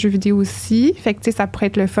j'aime ça les jeux vidéo aussi. Fait que, tu sais, ça pourrait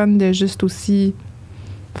être le fun de juste aussi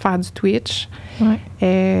faire du Twitch. Ouais.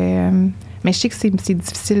 Mais je sais que c'est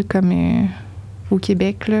difficile comme au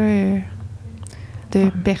Québec, là, de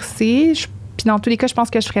percer. Puis dans tous les cas, je pense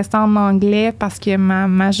que je ferais ça en anglais parce que ma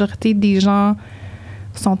majorité des gens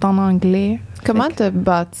sont en anglais. Comment t'as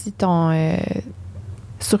bâti ton...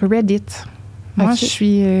 Sur Reddit. Moi, je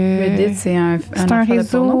suis... Reddit, c'est un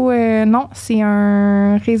réseau... non, c'est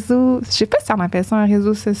un réseau... Je sais pas si on appelle ça un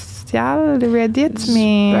réseau social, le Reddit,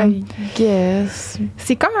 mais... I guess.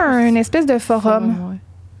 C'est comme une espèce de forum. Ouais.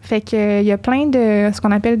 Fait qu'il y a plein de... ce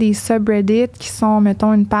qu'on appelle des subreddits qui sont,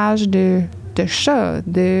 mettons, une page de chats,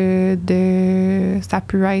 ça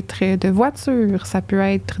peut être de voitures, ça peut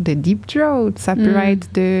être de deepthroat, ça peut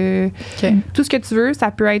être de... Okay. Tout ce que tu veux,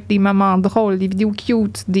 ça peut être des moments drôles, des vidéos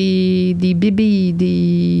cute, des bébés,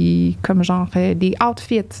 des... comme genre, des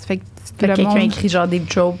outfits. Fait que quelqu'un écrit genre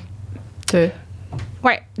deepthroat.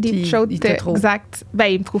 Ouais, deepthroat, exact. Ben,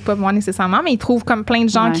 il me trouve pas moi nécessairement, mais il trouve comme plein de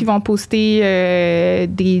gens qui vont poster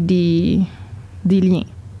des liens.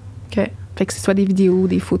 OK. Fait que ce soit des vidéos,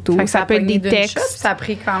 des photos, ça peut être des textes. Ça a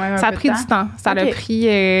pris quand même un peu de temps. Ça a pris du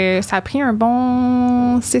temps. Ça a pris un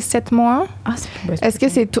bon 6-7 mois. Ah, Est-ce que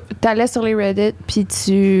t'allais sur les Reddit puis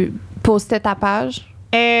tu postais ta page?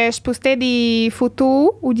 Je postais des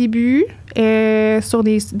photos au début sur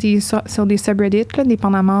des subreddits, là,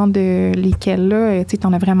 dépendamment de lesquels. Là, tu sais,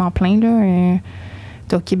 t'en as vraiment plein. Là,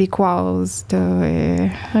 t'as québécoise, t'as...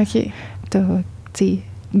 tu sais...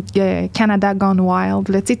 Canada Gone Wild.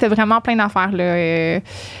 Tu sais, t'as vraiment plein d'affaires là,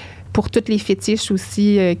 pour toutes les fétiches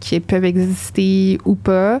aussi qui peuvent exister ou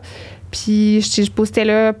pas. Puis je postais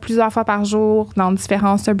là plusieurs fois par jour dans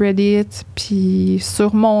différents subreddits. Puis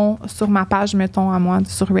sur ma page, mettons, à moi,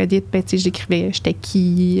 sur Reddit, ben, tu sais, j'écrivais j'étais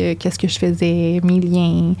qui, qu'est-ce que je faisais, mes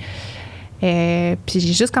liens. Puis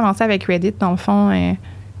j'ai juste commencé avec Reddit, dans le fond.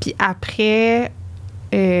 Puis après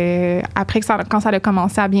quand ça a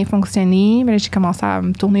commencé à bien fonctionner, ben, j'ai commencé à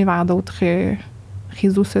me tourner vers d'autres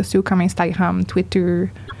réseaux sociaux comme Instagram, Twitter,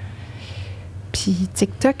 puis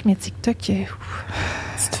TikTok. Mais TikTok, tu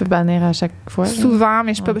te fais bannir à chaque fois? Souvent,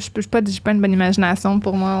 mais j'ai pas une bonne imagination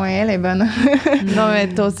pour moi. Ouais, elle est bonne. Non, mais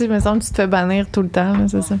toi aussi, il me semble que tu te fais bannir tout le temps, là,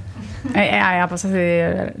 c'est ça? En passant,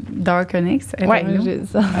 c'est Dark Onyx. Ouais, j'ai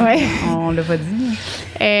ça. Ouais. On l'a pas dit.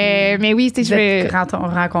 Mais oui, tu sais, je vais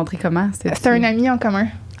rencontrer comment? C'était un ami en commun.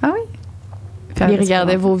 Ah oui? Il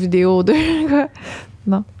regardait vos vidéos d'eux, quoi.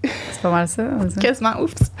 Non. C'est pas mal ça. Quasiment,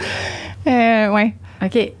 oups. Ouais.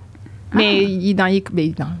 OK. Mais il est dans... en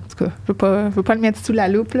tout cas, je veux pas le mettre sous la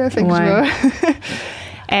loupe, là. Fait que je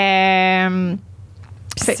vais...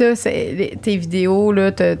 Puis ça, tes vidéos,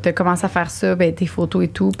 là, t'as commencé à faire ça, ben, tes photos et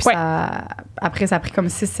tout. Puis après, ça a pris comme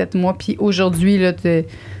 6-7 mois. Puis aujourd'hui, là,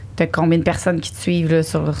 t'as combien de personnes qui te suivent là,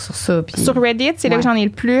 sur ça? Puis... Sur Reddit, c'est là que j'en ai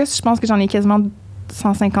le plus. Je pense que j'en ai quasiment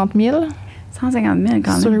 150 000. 150 000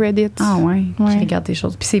 quand même? Sur Reddit. Ah oui, qui regardent tes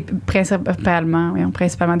choses. Puis c'est principalement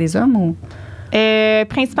des hommes ou?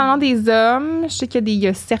 Principalement des hommes. Je sais qu'il y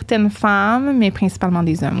a certaines femmes, mais principalement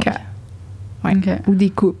des hommes. Okay. Ouais. Okay. Ou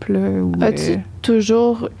des couples. As-tu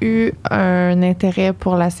toujours eu un intérêt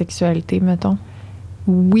pour la sexualité, mettons?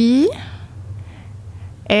 Oui.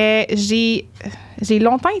 J'ai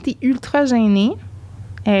longtemps été ultra gênée.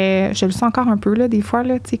 Je le sens encore un peu, là, des fois,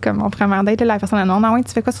 là, tu sais, comme en première date, là, la personne demande, ah ouais,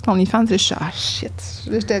 tu fais quoi sur ton OnlyFans? Je suis, ah shit.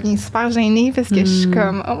 Là, je deviens super gênée parce que je suis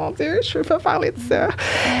comme, oh mon Dieu, je veux pas parler de ça.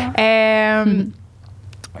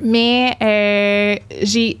 Mais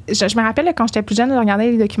je me rappelle là, quand j'étais plus jeune, je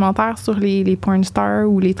regardais les documentaires sur les porn stars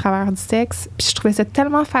ou les travailleurs du sexe. Puis je trouvais ça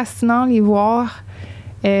tellement fascinant les voir.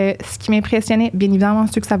 Ce qui m'impressionnait, bien évidemment,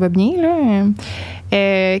 ceux que ça va bien, là,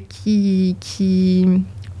 qui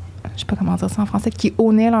je sais pas comment dire ça en français, qui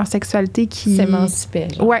honnaient leur sexualité, qui s'émancipaient.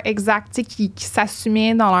 Ouais, exact, tu sais, qui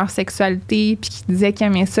s'assumaient dans leur sexualité, puis qui disaient qu'ils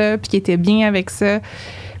aimaient ça, puis qui étaient bien avec ça.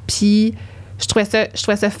 Puis je trouvais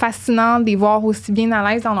ça fascinant de les voir aussi bien à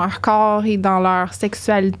l'aise dans leur corps et dans leur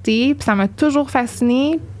sexualité. Puis ça m'a toujours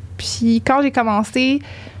fascinée. Puis quand j'ai commencé,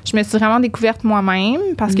 je me suis vraiment découverte moi-même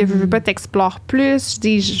parce que je veux pas t'explorer plus.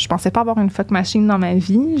 Je pensais pas avoir une fuck machine dans ma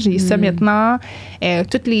vie. J'ai ça maintenant.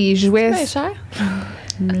 Tous les jouets. C'est cher?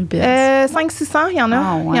 1000 piastres. 500-600, il y en a.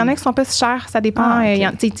 Ah, ouais. Il y en a qui sont pas si chers. Ça dépend. Ah,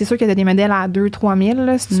 ok. C'est sûr qu'il y a des modèles à 2-3 000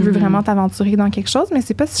 là, si tu veux vraiment t'aventurer dans quelque chose, mais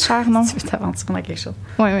c'est pas si cher, non? Tu veux t'aventurer dans quelque chose.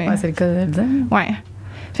 Oui. Ouais, c'est le cas de le dire. Ouais.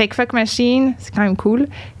 Fait que Fuck Machine, c'est quand même cool.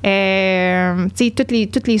 Tu sais,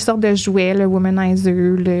 toutes les sortes de jouets, le womanizer,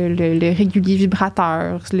 le régulier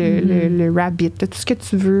vibrateur, le rabbit, tout ce que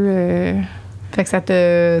tu veux. Fait que ça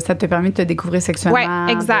te permet de te découvrir sexuellement.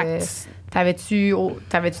 Ouais, exact. T'avais-tu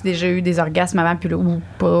déjà eu des orgasmes avant, puis là, ou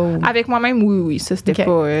pas? Ou... Avec moi-même, oui. Ça, c'était Ok.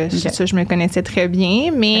 pas... Ça, je me connaissais très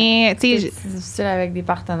bien, mais, tu sais... C'est difficile avec des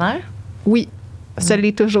partenaires. Oui, ça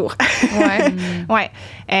l'est toujours. Ouais. Ouais.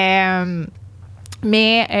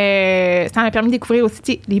 Mais ça m'a permis de découvrir aussi,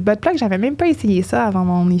 tu sais, les butt plugs. J'avais même pas essayé ça avant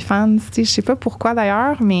mon OnlyFans. Tu sais, je sais pas pourquoi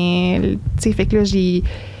d'ailleurs, mais tu sais, fait que là, j'ai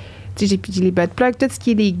les butt plugs, tout ce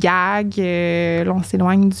qui est les gags. Là, on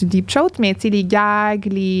s'éloigne du deep throat, mais tu sais, les gags,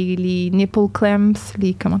 les nipple clamps,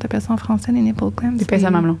 comment t'appelles ça en français, les nipple clamps? Des pinces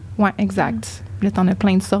à mamelon. Ouais, exact. Là, t'en as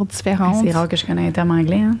plein de sortes différentes. C'est rare que je connais un terme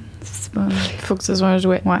anglais, hein? C'est pas... Faut que ce soit un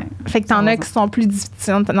jouet. Ouais. Fait que t'en as qui sont plus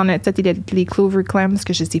difficiles. T'en as peut-être les clover clams,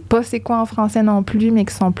 que je sais pas c'est quoi en français non plus, mais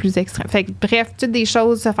qui sont plus extrêmes. Fait que bref, toutes des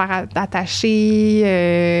choses, se faire attacher,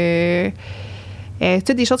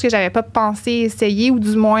 toutes des choses que j'avais pas pensé essayer, ou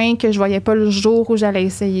du moins que je voyais pas le jour où j'allais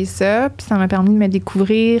essayer ça. Puis ça m'a permis de me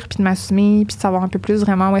découvrir, puis de m'assumer, puis de savoir un peu plus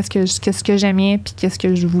vraiment qu'est-ce que j'aimais, puis qu'est-ce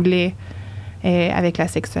que je voulais avec la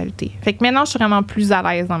sexualité. Fait que maintenant, je suis vraiment plus à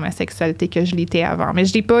l'aise dans ma sexualité que je l'étais avant. Mais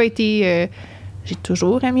je n'ai pas été... j'ai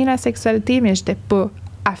toujours aimé la sexualité, mais je n'étais pas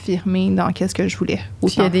affirmée dans qu'est-ce que je voulais.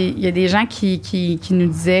 Puis il y a des gens qui nous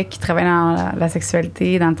disaient qu'ils travaillaient dans la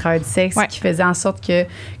sexualité, dans le travail du sexe, qui faisaient en sorte que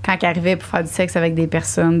quand ils arrivaient pour faire du sexe avec des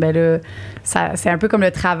personnes, ben là, c'est un peu comme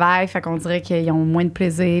le travail, fait qu'on dirait qu'ils ont moins de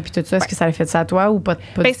plaisir, puis tout ça. Est-ce que ça a fait ça à toi ou pas du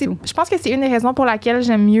tout? Je pense que c'est une des raisons pour laquelle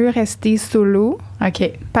j'aime mieux rester solo.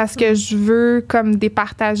 OK. Parce que je veux comme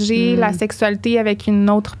départager la sexualité avec une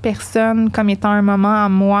autre personne comme étant un moment à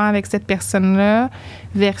moi avec cette personne-là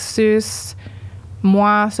versus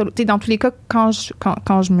moi solo. Tu sais, dans tous les cas, quand je suis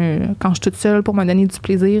toute seule pour me donner du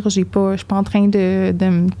plaisir, je suis pas en train de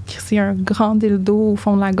me crisser un grand dildo au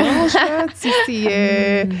fond de la gorge. Là.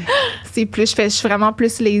 C'est plus, je suis vraiment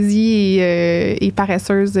plus lazy et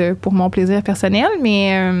paresseuse pour mon plaisir personnel,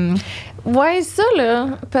 mais Ouais, ça, là,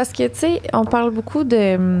 parce que, tu sais, on parle beaucoup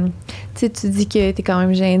de... Tu sais, tu dis que t'es quand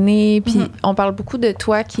même gênée, puis on parle beaucoup de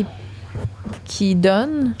toi qui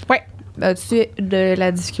donne. Ouais. As-tu de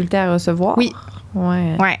la difficulté à recevoir? Oui.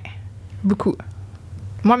 Ouais. Ouais, beaucoup.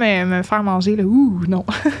 Moi, me faire manger, là, non.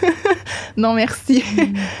 Non, merci.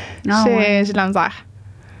 J'ai de la misère.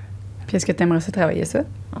 Puis est-ce que tu aimerais ça travailler ça?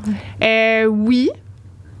 Oui.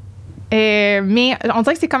 Mais on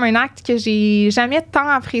dirait que c'est comme un acte que j'ai jamais tant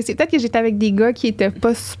apprécié. Peut-être que j'étais avec des gars qui étaient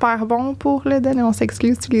pas super bons pour le donner. On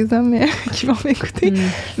s'excuse tous les hommes qui vont m'écouter.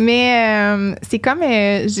 Mais c'est comme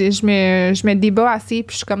je me débat assez,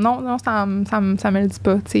 puis je suis comme non, ça me le dit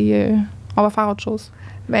pas. Tu sais, on va faire autre chose.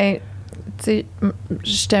 Ben, tu sais,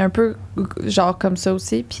 j'étais un peu genre comme ça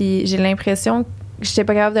aussi, puis j'ai l'impression que j'étais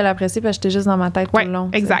pas capable de l'apprécier parce que j'étais juste dans ma tête tout le long.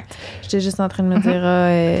 Exact. J'étais juste en train de me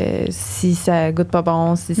dire si ça goûte pas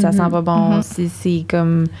bon, si ça sent pas bon, si c'est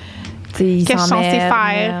comme... Qu'est-ce que je suis censée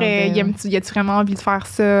faire? Y a-tu vraiment envie de faire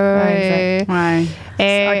ça?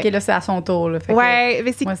 OK, là, c'est à son tour. Là, fait mais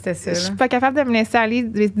moi, c'était ça. Je suis pas capable de me laisser aller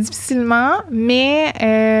difficilement, mais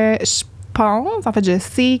je pense, en fait, je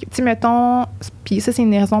sais, tu sais, mettons, puis ça, c'est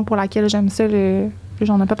une des raisons pour laquelle j'aime ça,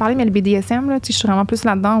 j'en ai pas parlé, mais le BDSM, là, tu sais, je suis vraiment plus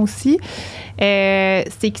là-dedans aussi. C'est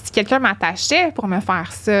que si quelqu'un m'attachait pour me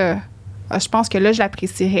faire ça, je pense que là, je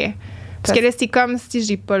l'apprécierais. Parce que là, c'est comme si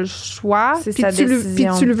j'ai pas le choix. C'est puis sa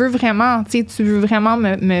décision. Puis tu le veux vraiment, tu sais, tu veux vraiment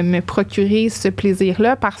me procurer ce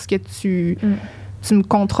plaisir-là parce que tu me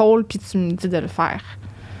contrôles puis tu me dis de le faire.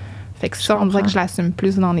 Fait que ça, on dirait que je l'assume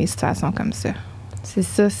plus dans des situations comme ça. C'est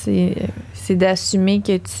ça, c'est d'assumer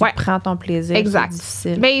que tu prends ton plaisir. Exact.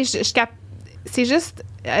 C'est difficile. Mais c'est juste...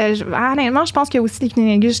 honnêtement, je pense que aussi les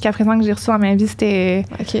cunnilingus jusqu'à présent que j'ai reçus dans ma vie, c'était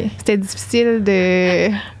difficile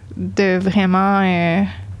de vraiment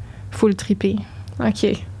full triper. OK.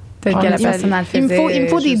 Peut-être que la personne, elle le faisait. Il me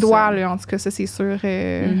faut des doigts, là, en tout cas, ça, c'est sûr.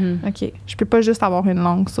 OK. Je peux pas juste avoir une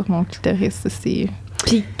langue sur mon clitoris, ça, c'est...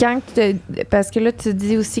 Puis parce que là, tu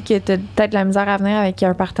dis aussi que tu as peut-être la misère à venir avec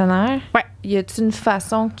un partenaire. Ouais. Y a-t-il une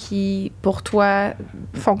façon qui, pour toi...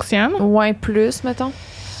 fonctionne? Ouais, plus, mettons?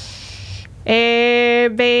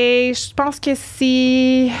 Je pense que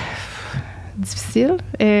c'est difficile.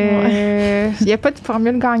 Il n'y a pas de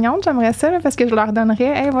formule gagnante, j'aimerais ça, là, parce que je leur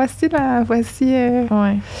donnerais, hey, voici.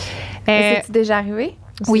 Ouais. C'est-tu déjà arrivé?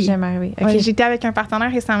 Oui. C'est jamais arrivé. Okay. Ouais, j'étais avec un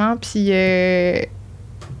partenaire récemment, puis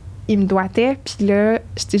il me doigtait, puis là,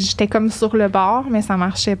 j'étais comme sur le bord, mais ça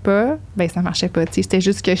marchait pas. Ben, ça marchait pas, tu sais. C'était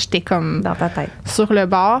juste que j'étais comme... Dans ta tête. Sur le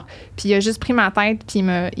bord. Puis il a juste pris ma tête, puis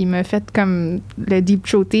il m'a fait comme le deep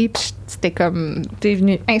throaté, puis c'était comme... T'es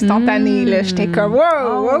venu. Instantané, là. J'étais comme, wow,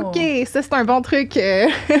 Oh. OK, ça, c'est un bon truc. OK.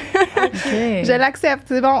 Je l'accepte,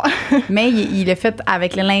 c'est bon. Mais il l'a fait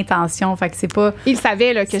avec l'intention, fait que c'est pas... Il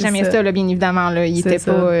savait là, que C'est j'aimais ça. ça, là, bien évidemment. Là. Il C'est était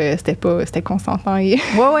ça. pas... C'était consentant. Et...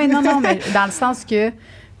 Ouais, non, mais dans le sens que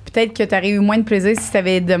peut-être que tu aurais eu moins de plaisir si tu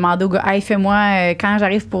avais demandé au gars, hey, fais-moi quand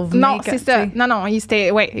j'arrive pour venir. Non, c'est ça. t'sais. Non,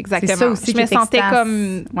 c'était... Oui, exactement. C'est ça aussi je me qui est sentais excitant.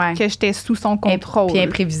 comme Ouais. que j'étais sous son contrôle. Puis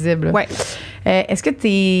imprévisible. Ouais. Est-ce que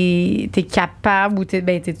tu es capable ou tu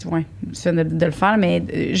viens de le faire, mais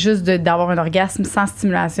juste d'avoir un orgasme sans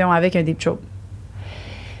stimulation avec un deep throat?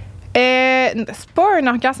 C'est pas un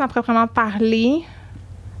orgasme à proprement parler.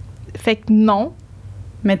 Fait que non.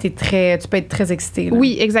 Mais tu peux être très excité. Là.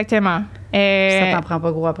 Oui, exactement. Ça t'en prend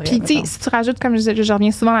pas gros après. Puis, tu sais, mettons. si tu rajoutes, comme je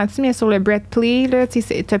reviens souvent là-dessus, mais sur le breath play, là, tu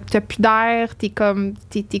sais, t'as plus d'air, t'es comme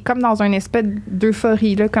dans un espèce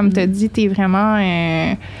d'euphorie, là, comme t'as dit, t'es vraiment...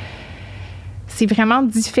 c'est vraiment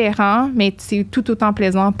différent, mais c'est tout autant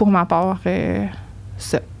plaisant pour ma part,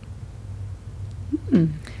 ça.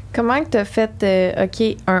 Comment que t'as fait, OK,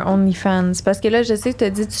 un OnlyFans? Parce que là, je sais que t'as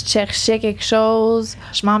dit que tu cherchais quelque chose.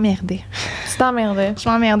 Je m'emmerdais. Tu t'emmerdais. Je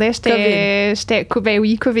m'emmerdais. Ben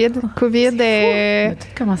oui, COVID. COVID. On a tout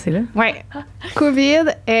commencé là. Ouais.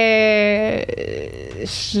 COVID.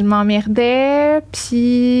 Je m'emmerdais.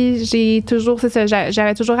 Puis j'ai toujours, c'est ça,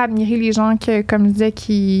 j'avais toujours admiré les gens que, comme je disais,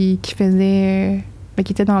 qui faisaient,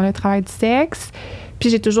 qui étaient dans le travail du sexe. Puis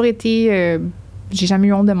j'ai toujours été, j'ai jamais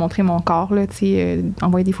eu honte de montrer mon corps, là, tu sais,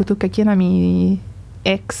 envoyer des photos coquines à mes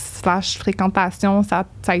ex/fréquentations, ça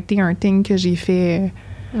a été un thing que j'ai fait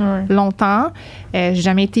longtemps. J'ai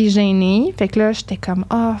jamais été gênée. Fait que là, j'étais comme,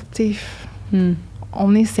 tu sais,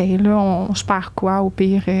 on essaie, là, je perds quoi, au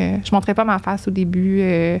pire. Je montrais pas ma face au début.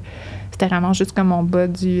 C'était vraiment juste comme mon bas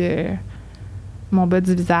du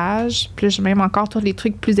visage. Puis là, j'ai même encore tous les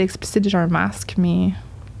trucs plus explicites, j'ai un masque, mais...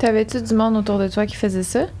 T'avais-tu du monde autour de toi qui faisait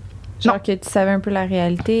ça? Genre Non. que tu savais un peu la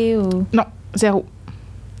réalité ou... Non, zéro.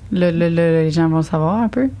 Les gens vont savoir un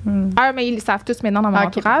peu. Mais ils le savent tous maintenant dans mon Ok,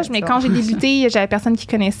 entourage. parfait, Mais c'est quand bon. j'ai débuté, j'avais personne qui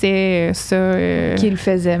connaissait ça. Qui le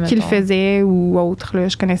faisait, mettons. qui le faisait ou autre. Là.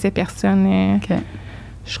 Je connaissais personne. OK.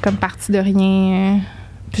 Je suis comme partie de rien.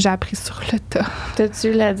 Puis j'ai appris sur le tas. T'as-tu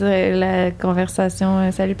eu la conversation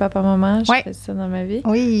Salut papa, maman, je Ouais. fais ça dans ma vie?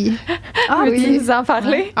 Oui. Ah, veux-tu nous en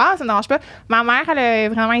parler? Ah, ça ne dérange pas. Ma mère, elle a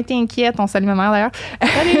vraiment été inquiète. On salue ma mère, d'ailleurs.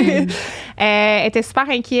 Elle était super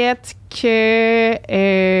inquiète que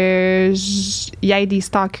il y ait des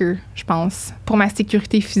stalkers, je pense, pour ma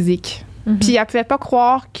sécurité physique. Puis elle pouvait pas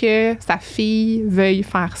croire que sa fille veuille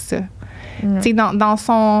faire ça. Tu sais, dans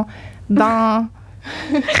son...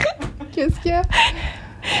 Qu'est-ce qu'il y a?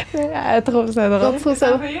 Elle trouve ça drôle. Je trouve ça-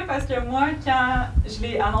 merveilleux parce que moi, quand je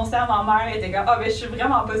l'ai annoncé à ma mère, elle était comme je suis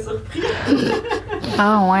vraiment pas surprise.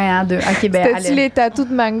 Ah, ouais, hein, OK, ben, C'était-tu les tatous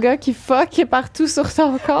de manga qui fuck partout sur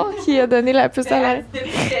son corps qui a donné la puce à la...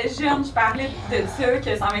 Depuis que j'étais jeune, je parlais de ça,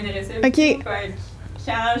 que ça m'intéressait beaucoup. OK. Fait que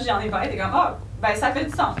quand j'en ai parlé, elle était comme ben ça fait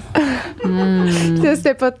du sens. Ça,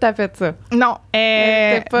 c'était pas tout à fait ça. Non.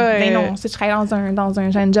 C'était pas, Ben non, si je travaillais dans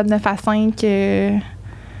un jeune job 9 à 5,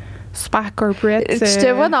 super corporate. Je te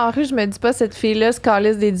vois dans la rue, je me dis pas cette fille-là se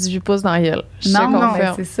calisse des 18 pouces dans la gueule. Je te Non, confirme.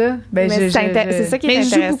 mais c'est ça. Ben, Mais c'est ça qui est Mais je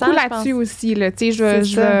joue intéressant, beaucoup je là-dessus pense. aussi. Là. Tu sais,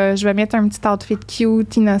 C'est ça. je vais mettre un petit outfit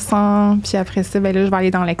cute, innocent, puis après ça, ben là, je vais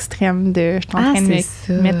aller dans l'extrême de... Je suis en train de c'est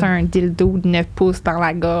ça. mettre un dildo de 9 pouces dans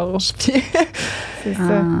la gorge. Puis C'est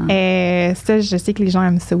Ah. ça. ça, je sais que les gens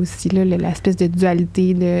aiment ça aussi, là, l'espèce de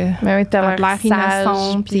dualité de... Mais oui, t'as l'air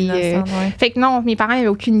innocent, puis, innocent, ouais. Fait que non, mes parents n'avaient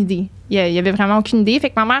aucune idée. Il y avait vraiment aucune idée. Fait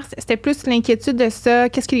que ma mère, c'était plus l'inquiétude de ça.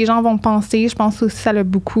 Qu'est-ce que les gens vont penser? Je pense aussi que ça l'a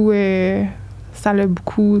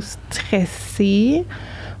beaucoup stressé.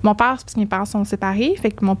 Mon père, c'est parce que mes parents sont séparés.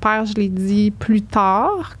 Fait que mon père, je l'ai dit plus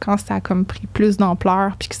tard, quand ça a comme pris plus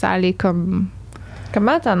d'ampleur, puis que ça allait comme...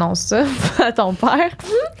 Comment t'annonces ça à ton père?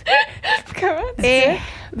 Comment tu sais?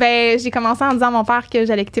 Ben, j'ai commencé en disant à mon père que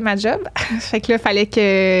j'allais quitter ma job. Fait que là, fallait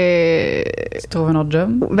que... Tu trouves un autre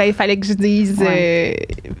job? Ben, il fallait que je dise... Ouais.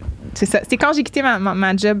 c'est ça. C'est quand j'ai quitté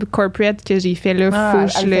ma job corporate que j'ai fait, là, Ah, faut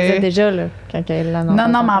que je elle le faisait le... déjà, là, quand elle l'annonce.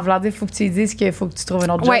 Non, mais en voulant dire, il faut que tu lui dises qu'il faut que tu trouves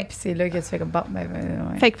un autre job, Ouais. puis c'est là que tu fais comme, bon, ouais.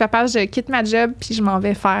 Fait que papa, je quitte ma job puis je m'en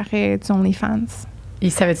vais faire du OnlyFans.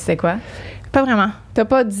 Il savait-tu c'était quoi? Pas vraiment. T'as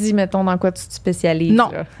pas dit, mettons, dans quoi tu te spécialises. Non.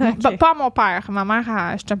 là. Pas à mon père. Ma mère,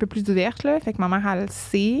 je suis un peu plus ouverte, là. Fait que ma mère, elle le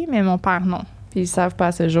sait, mais mon père, non. Puis ils savent pas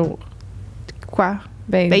à ce jour. Quoi?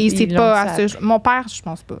 Ben, Ben, il sait l'ont pas dit à ce... Mon père, je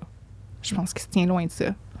pense pas. Je pense qu'il se tient loin de ça.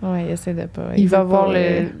 Ouais, essaie de pas. Il Il va veut voir pas,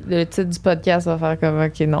 le titre du podcast, va faire comme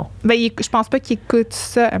OK, non. Ben, je pense pas qu'il écoute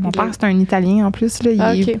ça. Mon père, c'est un Italien en plus. Là, il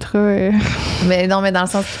Ah, ok. est ultra. Mais non, mais dans le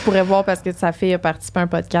sens qu'il pourrait voir parce que sa fille a participé à un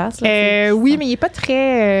podcast. Là, tu sais, oui, mais il est pas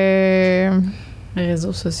très. Les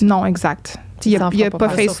réseaux sociaux. Non, exact. Il n'y s'en a fera pas pas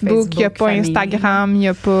Facebook, il n'y a Facebook, pas famille. Instagram, il n'y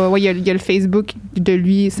a pas. Oui, il y a le Facebook de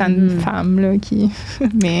lui, c'est une femme, là, qui.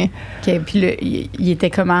 Mais. OK, puis il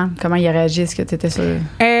était comment? Comment il a réagi? Est-ce que tu étais sur...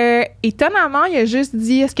 Étonnamment, il a juste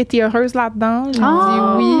dit est-ce que tu es heureuse là-dedans? J'ai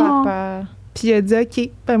Ah! dit oui. papa. Puis il a dit OK,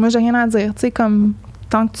 ben moi, j'ai rien à dire. Tu sais, comme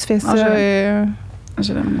tant que tu fais ça.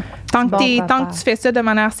 Je l'aime. Tant que, Bon, papa. tant que tu fais ça de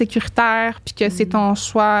manière sécuritaire, puis que c'est ton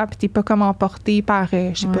choix, puis t'es pas comme emporté par,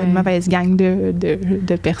 je sais pas, Ouais. une mauvaise gang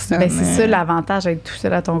de personnes. Ben, c'est ça l'avantage d'être tout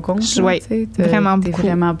seul à ton compte. là, Ouais, tu sais, vraiment t'es beaucoup.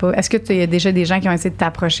 vraiment pas. Est-ce que tu y a déjà des gens qui ont essayé de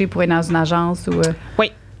t'approcher pour être dans une agence ou.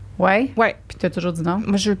 Oui. Ouais? Ouais. Puis t'as toujours dit non?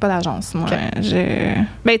 Moi, je veux pas d'agence, moi. Ok.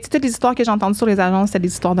 Ben, tu sais, toutes les histoires que j'ai entendues sur les agences, c'est des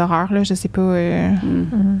histoires d'horreur, là. Je sais pas. Ouais, il y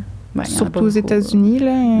en a pas Surtout aux beaucoup. États-Unis,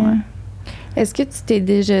 là. Ouais. Est-ce que tu t'es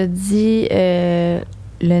déjà dit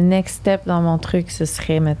le next step dans mon truc, ce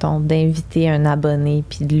serait, mettons, d'inviter un abonné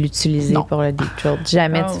puis de l'utiliser Non. pour le deep throat?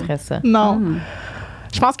 Jamais Oh. tu ferais ça. Non. Hmm.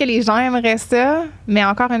 Je pense que les gens aimeraient ça, mais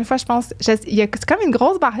encore une fois, je pense c'est comme une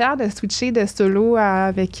grosse barrière de switcher de solo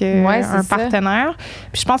avec Ouais, c'est un ça. partenaire.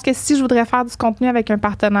 Puis je pense que si je voudrais faire du contenu avec un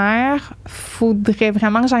partenaire, faudrait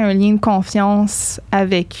vraiment que j'aie un lien de confiance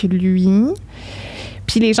avec lui.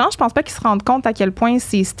 Puis les gens, je pense pas qu'ils se rendent compte à quel point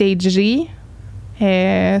c'est stagé.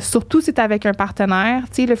 Surtout si tu es avec un partenaire,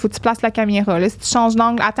 tu sais, il faut que tu places la caméra. Là, si tu changes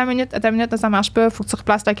d'angle, attends une minute, là, ça marche pas, il faut que tu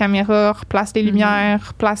replaces la caméra, replaces les lumières,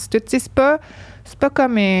 replaces tout. Tu sais, c'est pas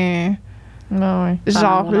comme Ouais.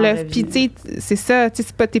 genre dans la vie. puis tu sais, c'est ça, tu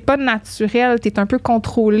sais, t'es pas naturel, t'es un peu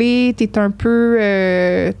contrôlé, t'es un peu tu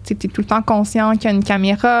sais, t'es tout le temps conscient qu'il y a une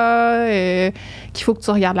caméra, qu'il faut que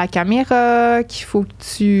tu regardes la caméra, qu'il faut que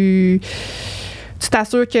tu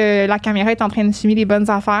t'assures que la caméra est en train de filmer les bonnes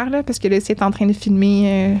affaires, là, parce que là, si elle est en train de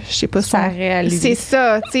filmer, je sais pas, Ça réalise. c'est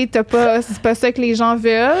ça, tu sais, c'est pas ça que les gens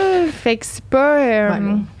veulent, fait que c'est pas... Ouais.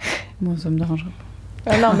 Moi, ça me dérangerait.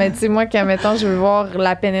 Ah non, mais tu sais, moi, quand, mettons, je veux voir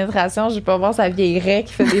la pénétration, je veux pas voir sa vieille raie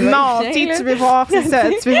qui fait des Non, va-et-vient, tu sais, là. tu veux voir, c'est ça,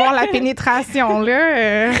 tu veux voir la pénétration,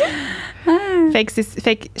 là. Fait que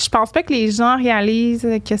je pense pas que les gens réalisent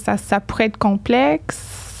que ça pourrait être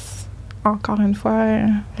complexe. Encore une fois,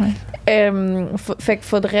 ouais. Fait qu'il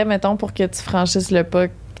faudrait, mettons, pour que tu franchisses le pas,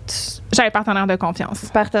 que tu J'ai un partenaire de confiance.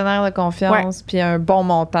 partenaire de confiance, puis un bon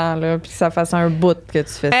montant, là, puis que ça fasse un bout que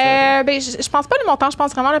tu fais ça. Ben, je pense pas le montant, je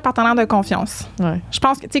pense vraiment le partenaire de confiance. Ouais. Je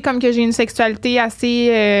pense que, tu sais, comme que j'ai une sexualité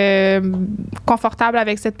assez confortable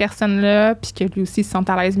avec cette personne-là, puis que lui aussi se sent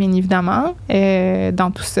à l'aise, bien évidemment,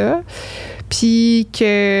 dans tout ça. Puis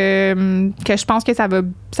que je pense que ça va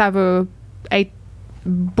être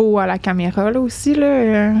beau à la caméra, là, aussi,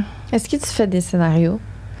 là. Est-ce que tu fais des scénarios?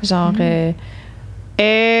 Genre,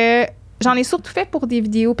 J'en ai surtout fait pour des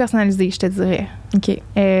vidéos personnalisées, je te dirais. OK.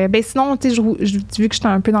 Ben sinon, tu sais, vu que j'étais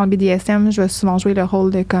un peu dans le BDSM, je vais souvent jouer le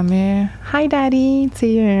rôle de comme Hi Daddy, tu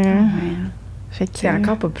sais. Fait que, C'est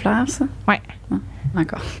encore populaire, ça? Ouais. Ah,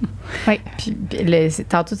 encore. Ouais. Puis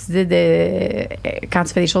tantôt, tu disais quand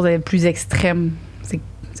tu fais des choses plus extrêmes, c'est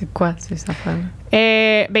quoi, cette affaire-là?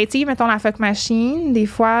 Ben, tu sais, mettons la fuck machine, des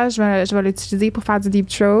fois, je vais l'utiliser pour faire du deep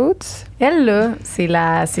throat. Elle, là, c'est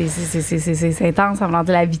intense, en voulant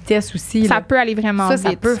dire la vitesse aussi. Ça là. peut aller vraiment ça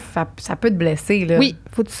vite. Ça peut te blesser, là. Oui,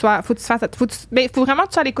 faut que tu fasses, faut vraiment que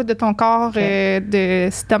tu sois à l'écoute de ton corps,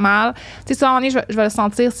 si t'as mal. Tu sais, ça, à un moment donné, je vais le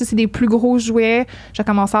sentir. Si c'est des plus gros jouets, je vais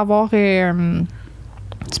commencer à avoir.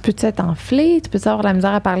 tu peux-tu être enflé? Tu peux-tu avoir de la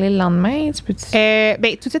misère à parler le lendemain? Tu peux-tu...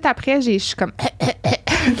 Ben, tout de suite après, je suis comme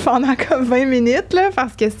pendant comme 20 minutes, là,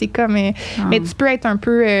 parce que c'est comme. Mais tu peux être un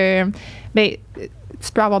peu. Ben,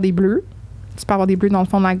 tu peux avoir des bleus. Tu peux avoir des bleus dans le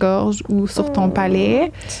fond de la gorge ou sur ton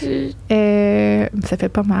palais. Ça fait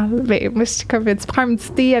pas mal. Ben, moi, je suis comme. Tu prends un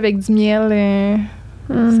petit thé avec du miel.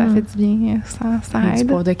 Ça fait du bien. Ça Du aide.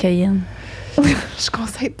 poivre de Cayenne. Je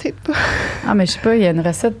conseille peut-être pas. Ah, mais je sais pas, il y a une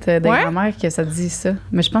recette de grand-mère que ça dit ça.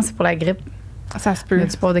 Mais je pense que c'est pour la grippe. Ça se Il peut. y a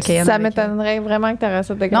du poivre de Cayenne. Ça avec, m'étonnerait vraiment que ta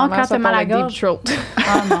recette de Non, grand-mère quand soit t'as mal à pour la le deep throat.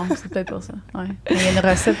 Ah non, c'est peut-être pas ça. Ouais. Mais il y a une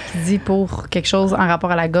recette qui dit pour quelque chose en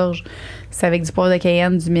rapport à la gorge. C'est avec du poivre de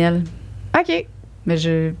Cayenne, du miel. OK. Mais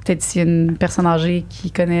peut-être s'il y a une personne âgée qui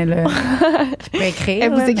connaît qui peut écrire.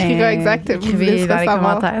 Elle vous là, écrira, mais exact. Vous Écrivez laisserez dans les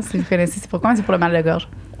savoir. commentaires si vous connaissez. C'est pourquoi c'est pour le mal de gorge.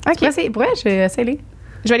 OK. Pourquoi je vais essayer?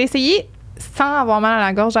 Je vais l'essayer. sans avoir mal à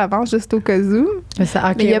la gorge avant, juste au cas où. Mais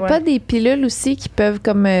il n'y a pas des pilules aussi qui peuvent,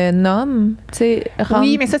 comme NOM, tu sais, rendre...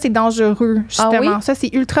 Oui, mais ça, c'est dangereux, justement. Ah oui? Ça,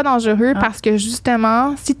 c'est ultra dangereux parce que,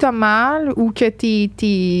 justement, si t'as mal ou que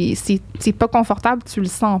c'est pas confortable, tu le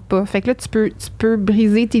sens pas. Fait que là, tu peux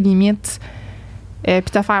briser tes limites puis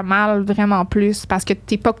te faire mal vraiment plus parce que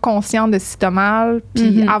t'es pas conscient de si t'as mal.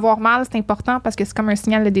 Puis avoir mal, c'est important parce que c'est comme un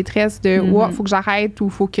signal de détresse de « Ouais, faut que j'arrête » ou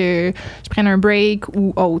 « Faut que je prenne un break »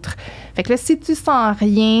 ou autre. Fait que là, si tu sens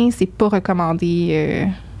rien, c'est pas recommandé.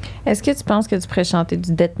 Est-ce que tu penses que tu pourrais chanter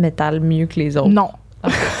du death metal mieux que les autres? Non.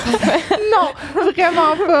 Non,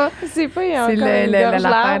 vraiment pas. C'est pas C'est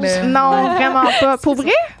l'affaire de... Non, vraiment pas. Pour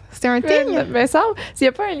vrai? C'est un thing? Mais ça, s'il n'y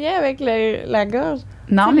a pas un lien avec la gorge.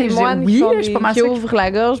 Non, mais les moines oui, qui je suis pas mal qui sûre ouvrent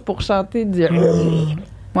la gorge pour chanter du...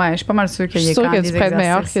 Ouais, je suis pas mal sûre qu'il y a quand même des tu pourrais être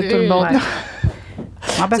meilleure que tout le monde. Ouais.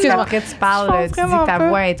 Ouais, parce qu'après, tu parles, tu dis que ta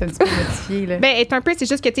voix est un petit peu modifiée. Là. Ben, est un peu, c'est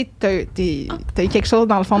juste que tu t'as eu quelque chose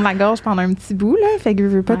dans le fond de la gorge pendant un petit bout, là. Fait que je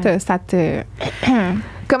veux pas, ça te.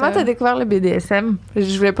 Comment t'as découvert le BDSM?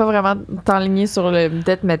 Je voulais pas vraiment t'enligner sur le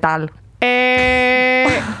death metal.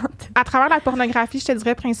 À travers la pornographie, je te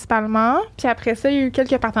dirais principalement. Puis après ça, il y a eu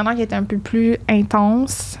quelques partenaires qui étaient un peu plus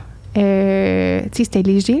intenses. Tu sais, c'était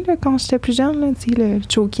léger là, quand j'étais plus jeune, là, tu sais, le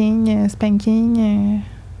choking, spanking,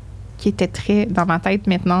 qui était très, dans ma tête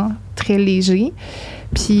maintenant, très léger.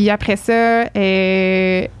 Puis après ça,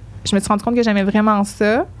 je me suis rendu compte que j'aimais vraiment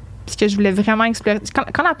ça. Puis que je voulais vraiment explorer.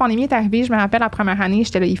 Quand la pandémie est arrivée, je me rappelle la première année,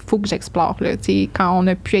 j'étais là, il faut que j'explore. Là, quand on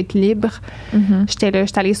a pu être libre, j'étais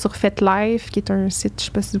allée sur FetLife, qui est un site, je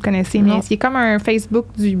sais pas si vous connaissez, mais c'est comme un Facebook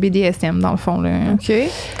du BDSM, dans le fond. Là. OK.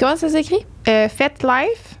 Comment ça s'écrit?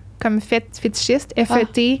 FetLife, comme fétichiste,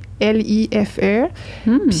 F-E-T-L-I-F-E.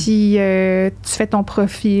 Puis tu fais ton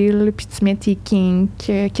profil, puis tu mets tes kinks,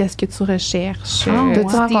 qu'est-ce que tu recherches.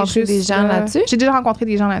 T'as-tu rencontré des gens là-dessus? J'ai déjà rencontré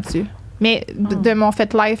des gens là-dessus. Mais de mon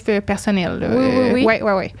FetLife personnel. Là. Oui.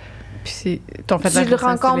 Ouais. Puis ton tu le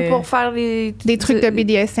rencontres pour faire des trucs de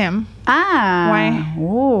BDSM. Ah! Ouais.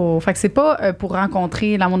 Oh! Fait que c'est pas pour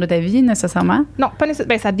rencontrer l'amour de ta vie, nécessairement? Non, pas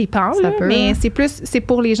nécessairement. Ben, ça dépend. Ça là, peut. Mais c'est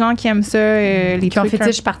pour les gens qui aiment ça. Les qui ont trucs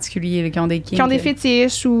fétiches particuliers, là, qui ont des kinks. Qui ont des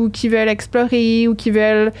fétiches ou qui veulent explorer ou qui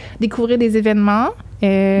veulent découvrir des événements. Tu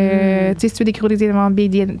sais, si tu veux découvrir des événements,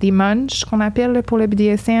 des munchs qu'on appelle là, pour le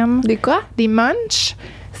BDSM. Des quoi? Des munchs.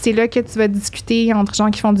 C'est là que tu vas discuter entre gens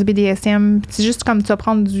qui font du BDSM. C'est juste comme tu vas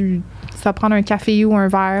prendre un café ou un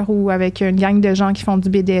verre ou avec une gang de gens qui font du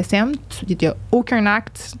BDSM. Il n'y a aucun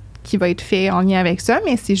acte qui va être fait en lien avec ça,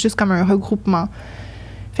 mais c'est juste comme un regroupement.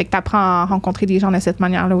 Fait que tu apprends à rencontrer des gens de cette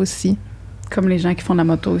manière-là aussi. Comme les gens qui font de la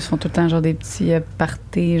moto, ils se font tout le temps genre des petits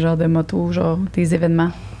parties, genre de moto, genre des événements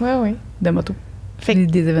oui. de moto. Fait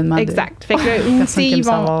des événements exact. Fait que là, personnes qui aiment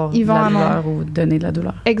savoir ils vont de la douleur ou donner de la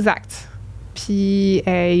douleur. Exact. Puis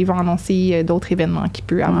ils vont annoncer d'autres événements qui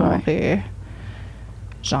peuvent avoir,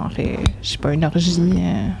 genre, je sais pas, une orgie.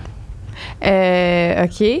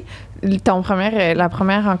 OK. La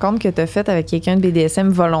première rencontre que tu as faite avec quelqu'un de BDSM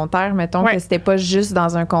volontaire, mettons que c'était pas juste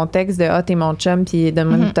dans un contexte de « Ah, t'es mon chum, puis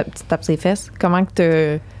donne-moi une petite tape ses fesses ». Comment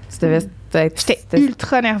que tu devais... J'étais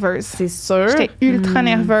ultra nerveuse. C'est sûr. J'étais ultra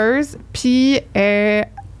nerveuse. Puis...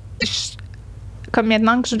 comme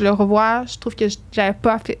maintenant que je le revois, je trouve que j'avais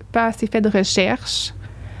pas assez fait de recherche.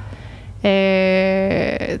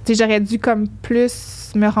 J'aurais dû comme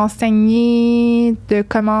plus me renseigner de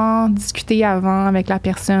comment discuter avant avec la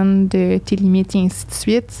personne de tes limites et ainsi de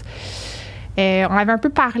suite. On avait un peu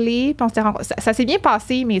parlé, puis ça s'est bien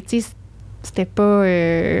passé, mais tu sais, c'était pas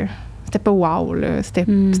wow, là.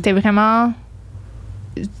 C'était vraiment...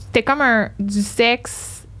 C'était comme du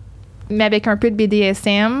sexe, mais avec un peu de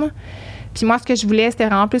BDSM. Puis moi, ce que je voulais, c'était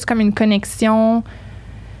vraiment plus comme une connexion. Où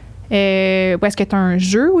est-ce que tu as un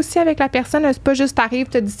jeu aussi avec la personne? C'est pas juste t'arrives,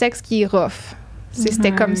 tu as du sexe qui est rough.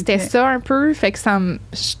 C'était ça un peu. Fait que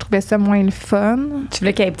je trouvais ça moins le fun. Tu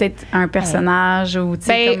voulais qu'il y ait peut-être un personnage ou tu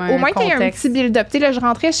sais, comme un au moins qu'il y ait un petit build-up. Tu sais, là, je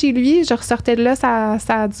rentrais chez lui, je ressortais de là,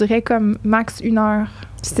 ça durait comme max 1 heure.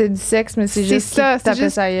 C'était du sexe, mais c'est juste ça. C'est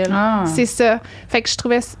juste sa gueule. Ah. C'est ça. Fait que je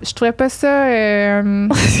trouvais pas ça... ouais.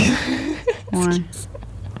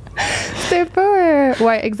 C'était pas...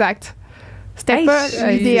 ouais, exact. C'était pas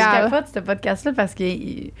l'idéal. Je capote ce podcast-là parce que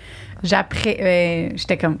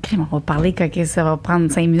j'étais comme, on va parler quand ça va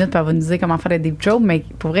prendre 5 minutes puis elle va nous dire comment faire le deep throat, mais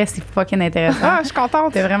pour vrai, c'est fucking intéressant. Ah, je suis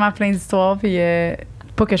contente. T'as vraiment plein d'histoires puis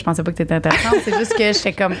pas que je pensais pas que t'étais intéressante, c'est juste que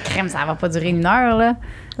j'étais comme, ça va pas durer 1 heure, là.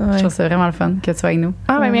 Ouais. Je trouve ça vraiment le fun que tu sois avec nous.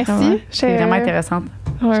 Ah, ben merci. C'est vraiment intéressante.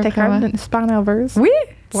 J'étais quand même super nerveuse. Oui?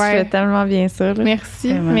 Tu fais tellement bien ça, là. Merci.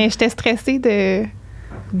 Vraiment. Mais j'étais stressée de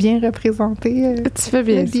bien représenter. Tu fais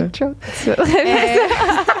bien ça. Deep throat.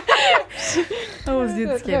 Aux yeux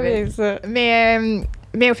du C'est très Québec. bien ça.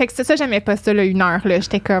 Mais au fait que c'est ça, j'aimais pas ça, là, 1 heure. Là.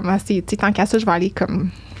 J'étais comme, tant qu'à ça, je vais aller comme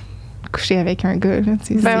coucher avec un gars. Là,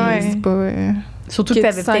 c'est pas. Surtout Que que tu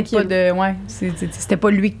t'avais sens peut-être qu'il- pas de. Ouais, c'était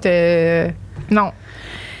pas lui que te. Non.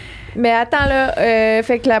 Mais attends, là,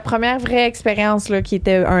 fait que la première vraie expérience, là, qui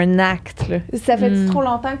était un acte, là, ça fait trop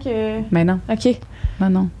longtemps que... Mais non. OK.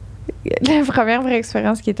 Non. La première vraie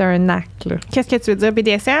expérience qui était un acte, là. Qu'est-ce que tu veux dire?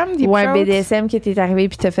 BDSM? Ouais, deepthroat? BDSM qui t'est arrivé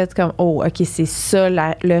puis t'as fait comme, oh, OK, c'est ça,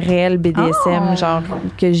 le réel BDSM, genre,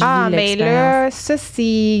 que j'ai Ah, mais l'expérience. là, ça,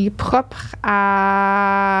 c'est propre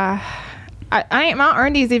à. Honnêtement,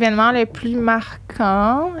 un des événements les plus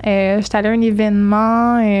marquants, j'étais allée à un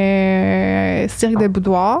événement cirque de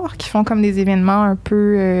boudoir qui font comme des événements un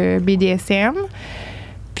peu BDSM.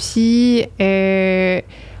 Puis,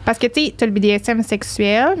 parce que tu sais, t'as le BDSM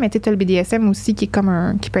sexuel, mais tu as le BDSM aussi qui est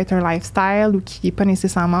comme qui peut être un lifestyle ou qui n'est pas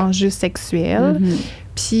nécessairement juste sexuel.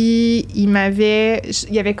 Puis, il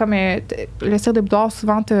y avait comme le cirque de boudoir,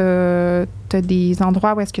 souvent, t'as des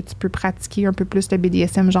endroits où est-ce que tu peux pratiquer un peu plus le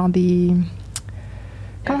BDSM, genre des.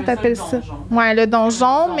 Comment t'appelles ça? Ouais, le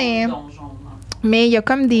donjon, mais il y a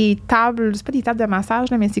comme des tables, c'est pas des tables de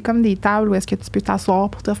massage, là, mais c'est comme des tables où est-ce que tu peux t'asseoir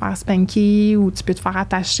pour te faire spanker ou tu peux te faire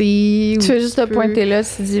attacher. Tu fais juste te pointer là,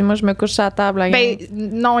 tu dis, moi, je me couche sur la table. Là, Ben,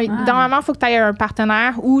 non, normalement, il faut que tu aies un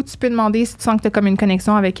partenaire ou tu peux demander si tu sens que tu as comme une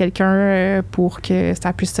connexion avec quelqu'un pour que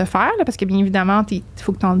ça puisse se faire. Là, parce que bien évidemment, il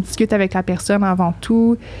faut que tu en discutes avec la personne avant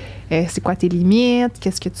tout. C'est quoi tes limites?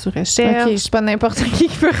 Qu'est-ce que tu recherches? OK, je suis pas n'importe qui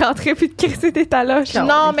peut rentrer puis te crisser des taloches.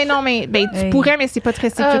 Non, mais ben, tu pourrais, mais c'est pas très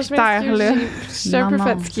sécuritaire. Là. Je suis un peu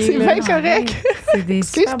fatiguée. C'est là. bien correct. C'est des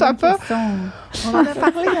Excuse-toi pas. On en a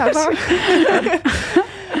parlé avant.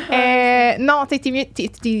 Non,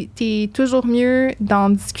 t'es toujours mieux d'en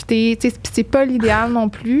discuter. Puis c'est pas l'idéal non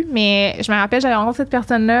plus, mais je me rappelle, j'avais rencontré cette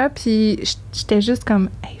personne-là, puis j'étais juste comme,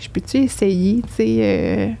 hey, je peux-tu essayer, tu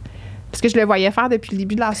sais, parce que je le voyais faire depuis le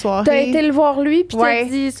début de la soirée. T'as été le voir lui, puis t'as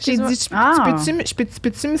dit, j'ai dit,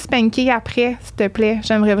 peux-tu me spanker après, s'il te plaît?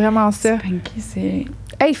 J'aimerais vraiment ça. Spanker, c'est.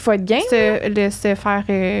 Hey, il faut être game. Se faire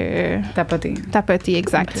tapoter,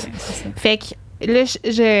 exact. Okay, c'est ça. Fait que là,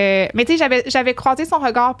 mais tu sais, j'avais croisé son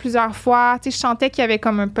regard plusieurs fois. Tu sais, je sentais qu'il y avait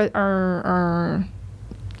comme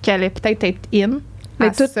qu'il allait peut-être être in. Mais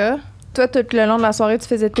à ça. Toi, tout le long de la soirée, tu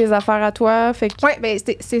faisais tes affaires à toi. Fait que... Oui, bien,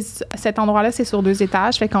 cet endroit-là, c'est sur 2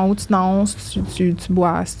 étages. Fait qu'en haut, tu danses, tu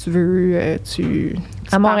bois si tu veux, tu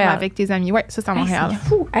à Montréal. parles avec tes amis. Oui, ça, c'est à Montréal. C'est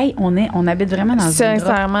fou. Hey, on habite vraiment dans une grotte.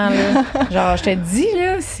 Sincèrement, là. Genre, je te dis,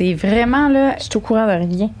 là, c'est vraiment, là... Je suis au courant de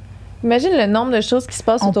rien. Imagine le nombre de choses qui se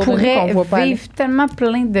passent On autour de nous pourrait qu'on voit pas. vivre tellement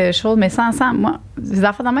plein de choses, mais sans moi, les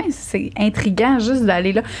affaires de même, c'est intriguant juste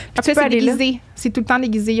d'aller là. Après, c'est déguisé. C'est tout le temps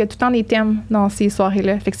déguisé. Il y a tout le temps des thèmes dans ces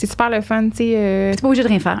soirées-là. Fait que c'est super le fun, tu sais. Tu pas obligé de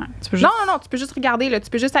rien faire. Tu peux juste... Non, tu peux juste regarder, là. Tu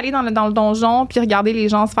peux juste aller dans le donjon puis regarder les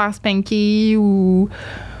gens se faire spanker ou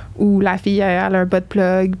la fille, elle a un butt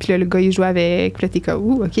plug, puis là, le gars, il joue avec. Puis là, t'es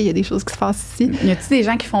comme, OK, il y a des choses qui se passent ici. Y a-tu des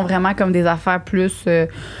gens qui font vraiment comme des affaires plus...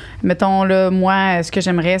 mettons, là, moi, ce que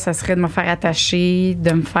j'aimerais, ça serait de me faire attacher,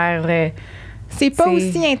 de me faire... C'est pas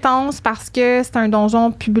aussi intense parce que c'est un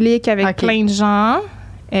donjon public avec plein de gens.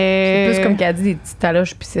 C'est plus comme qu'elle dit, des petites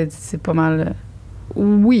taloches, puis c'est pas mal...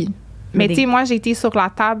 Oui. Mais tu sais, moi, j'ai été sur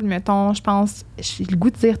la table, mettons, je pense, j'ai le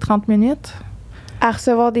goût de dire 30 minutes. À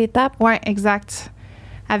recevoir des tapes? Oui, exact.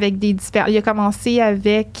 Avec des différents... Il a commencé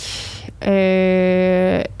avec...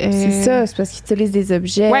 c'est ça, c'est parce qu'il utilise des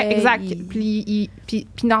objets. Oui, exact. Puis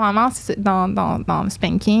normalement, c'est dans le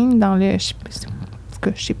spanking, dans le...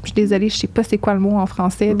 Je suis désolée, je sais pas c'est quoi le mot en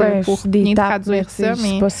français pour bien traduire ça,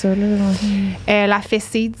 mais... C'est pas ça, là. la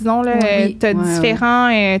fessée, disons, là, oui. t'as différents...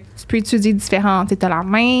 tu peux utiliser différents... T'as la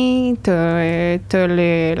main, t'as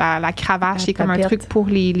la cravache, qui est comme un truc pour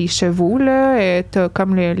les chevaux, là. T'as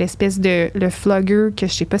comme l'espèce de... Le flogger, que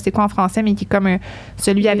je sais pas c'est quoi en français, mais qui est comme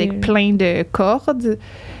celui avec plein de cordes.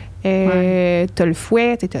 T'as le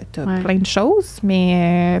fouet, t'as plein de choses,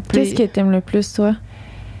 mais... Qu'est-ce que t'aimes le plus, toi?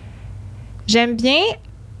 J'aime bien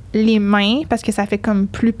les mains parce que ça fait comme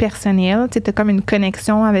plus personnel. Tu sais, t'as comme une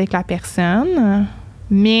connexion avec la personne.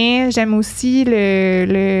 Mais j'aime aussi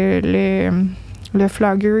le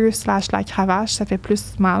flogger / la cravache. Ça fait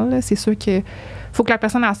plus mal. Là. C'est sûr que faut que la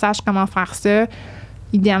personne elle sache comment faire ça.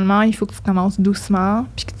 Idéalement, il faut que tu commences doucement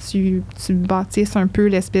puis que tu bâtisses un peu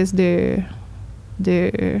l'espèce de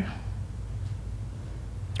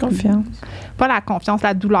confiance. Pas la confiance,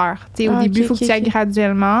 la douleur. Au début, il faut que tu y ailles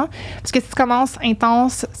graduellement. Parce que si tu commences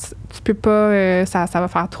intense, tu peux pas... ça va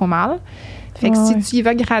faire trop mal. Fait que si tu y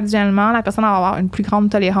vas graduellement, la personne va avoir une plus grande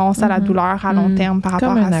tolérance à la douleur à long terme par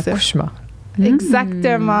rapport à ça. Comme un accouchement.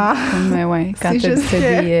 Exactement. Comme, ouais, quand C'est t'as juste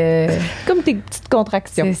des... Comme tes petites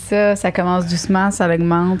contractions. c'est ça, ça commence doucement, ça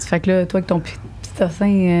augmente. Fait que là, toi, avec ton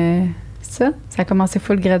pitocin, c'est ça? Ça a commencé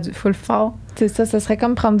full fort. C'est ça, ça serait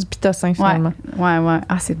comme prendre du pitocin, finalement. Ouais.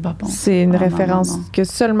 Ah, c'est de bon. C'est une Ah, non, référence non. que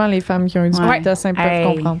seulement les femmes qui ont eu du Ouais. pitocin peuvent Hey,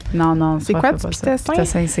 comprendre. Non, C'est quoi du fais pas pitocin? ça.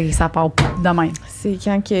 Pitocin, ça part de même. C'est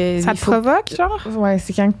quand que... Ça il te faut- provoque, genre? Ouais,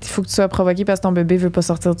 c'est quand il faut que tu sois provoqué parce que ton bébé veut pas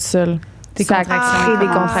sortir tout seul. Des Ça contractions. crée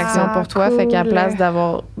des contractions pour toi. cool. Fait qu'à place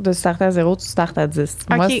de starter à 0, tu startes à 10.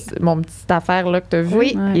 Moi, OK. c'est mon petite affaire là, que tu as vu,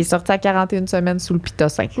 Oui. il est sorti à 41 semaines sous le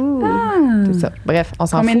pitocin. Ah. C'est ça. Bref, on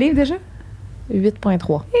s'en Combien de fout. livres déjà?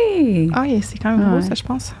 8,3. Hey. Ah, yeah, c'est quand même gros, Ouais. ça, je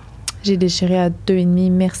pense. J'ai déchiré à 2,5.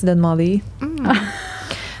 Merci de demander.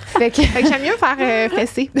 Fait que... Fait que j'aime mieux me faire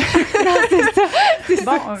fesser. Bon,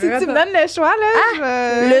 Si tu me donnes le choix,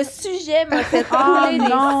 là, Le sujet m'a fait Ah couler des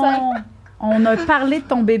seins. non! On a parlé de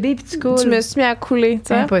ton bébé puis tu coules. Je me suis mis à couler, tu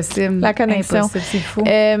sais. Impossible. La connexion. Impossible, c'est fou.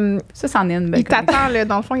 Euh, C'en est une belle il t'attend, là.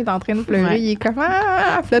 Dans le fond, il est en train de pleurer. Ouais. Il est comme,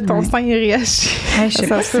 ah, puis là, ton Ouais. sein, il réagit. Hey, je sais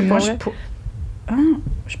ça pas se peut si moi, pour je vrai. peux... Ah,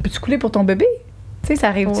 je peux-tu couler pour ton bébé? Tu sais, ça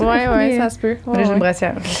arrive-tu? ouais, ça se peut. Là, j'ai Ouais. une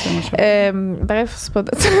brassière. Bref, c'est pas de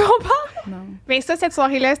ça qu'on parle. Non. Mais ça, cette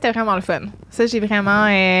soirée-là, c'était vraiment le fun. Ça, j'ai vraiment...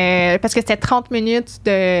 parce que c'était 30 minutes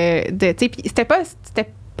de tu sais, puis c'était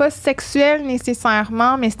pas sexuel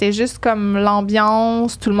nécessairement, mais c'était juste comme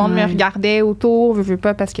l'ambiance. Tout le monde me Ouais. regardait autour. Veux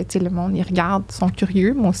pas, parce que, tu sais, le monde, ils regardent, ils sont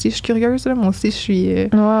curieux. Moi aussi, je suis curieuse, là. Moi aussi, je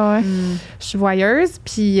suis voyeuse.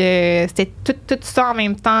 Puis c'était tout ça en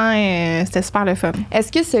même temps. C'était super le fun.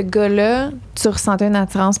 Est-ce que ce gars-là, tu ressentais une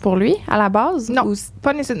attirance pour lui à la base? Non. Ou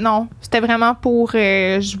Pas nécessairement. Non. C'était vraiment pour...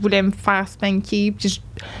 je voulais me faire spanker. Puis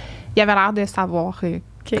il avait l'air de savoir...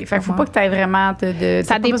 OK. Fait qu'il faut pas que tu aies vraiment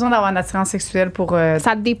Ça pas besoin d'avoir une attirance sexuelle pour...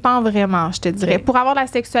 ça dépend vraiment, je te dirais. Ok. Pour avoir de la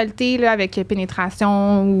sexualité là, avec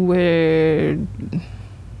pénétration ou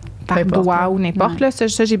par Peu importe, doigt là. ou n'importe, Ouais. là, ça,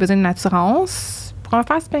 j'ai besoin d'une attirance. Pour me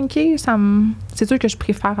faire spanker, c'est sûr que je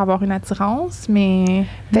préfère avoir une attirance, mais...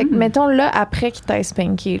 Fait que, mettons, là, après qu'il t'ait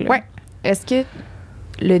spanké, là, Ouais. est-ce que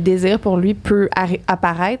le désir pour lui peut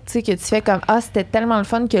apparaître? Tu sais, que tu fais comme, ah, c'était tellement le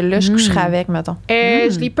fun que là, je coucherais avec, mettons.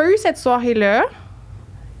 Je l'ai pas eu cette soirée-là.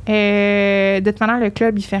 De toute manière, le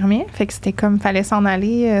club, il fermait. Fait que c'était comme, fallait s'en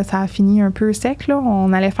aller. Ça a fini un peu sec, là.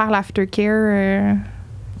 On allait faire l'aftercare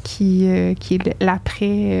qui est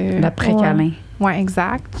l'après... L'après-câlin. Ouais,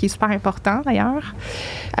 exact. Qui est super important, d'ailleurs.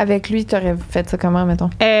 Avec lui, t'aurais fait ça comment, mettons?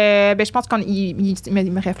 Je pense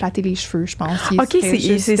qu'il m'aurait flatté les cheveux, je pense. OK,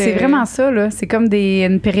 c'est vraiment ça, là. C'est comme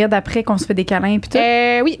une période après qu'on se fait des câlins puis tout.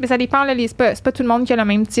 Oui, mais ça dépend. Là, c'est pas tout le monde qui a le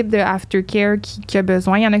même type de aftercare qui a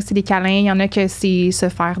besoin. Il y en a que c'est des câlins, il y en a que c'est se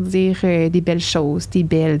faire dire des belles choses. T'es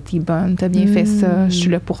belle, t'es bonne, t'as bien fait ça, je suis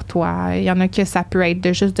là pour toi. Il y en a que ça peut être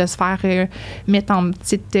de juste de se faire mettre en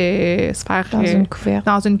petite... se faire... Dans une couverte.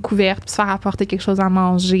 Dans une couverte, puis se faire apporter quelque chose à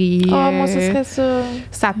manger. Moi, ce serait ça.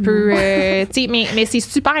 Ça peut, tu sais, mais c'est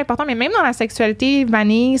super important. Mais même dans la sexualité,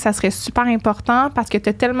 Vanille, ça serait super important parce que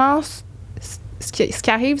t'as tellement... Ce qui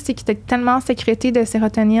arrive, c'est que t'as tellement sécrété de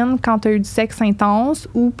sérotonine quand t'as eu du sexe intense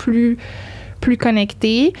ou plus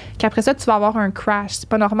connecté, qu'après ça, tu vas avoir un crash. C'est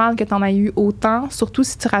pas normal que tu en aies eu autant, surtout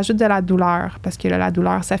si tu rajoutes de la douleur. Parce que là, la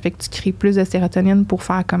douleur, ça fait que tu crées plus de sérotonine pour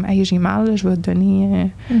faire comme « Hey, j'ai mal, je vais te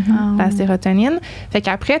donner la sérotonine. » Fait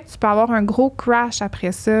qu'après, tu peux avoir un gros crash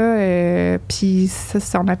après ça. Puis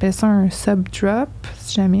ça, on appelle ça un sub-drop,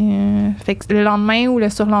 si jamais. Fait que le lendemain ou le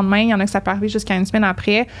surlendemain, il y en a que ça peut arriver jusqu'à une semaine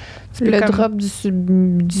après. Tu peux Le comme- drop du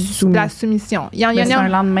soumis. la soumission. Il y en Mais c'est a un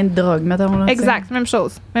lendemain de drogue, mettons. Là, exact, même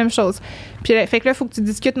chose. Puis fait que là, il faut que tu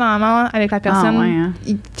discutes normalement avec la personne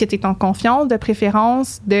qui était en confiance, de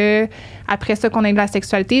préférence, après ça qu'on ait de la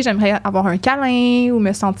sexualité, j'aimerais avoir un câlin ou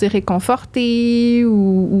me sentir réconfortée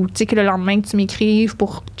ou tu sais que le lendemain que tu m'écrives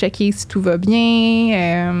pour checker si tout va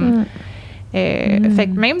bien. Fait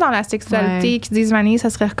que même dans la sexualité, qui disent Vanille, ça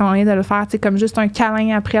serait recommandé de le faire, tu sais, comme juste un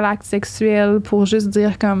câlin après l'acte sexuel pour juste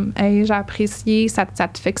dire comme, hey, j'ai apprécié, ça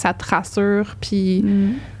te fait que ça te rassure, puis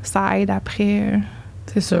ça aide après.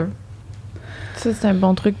 C'est sûr. Ça, c'est un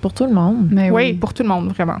bon truc pour tout le monde. Mais Oui, pour tout le monde,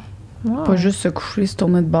 vraiment. Pas juste se coucher, se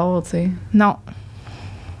tourner de bord, tu sais. Non.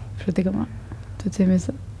 J'étais comment? T'as aimé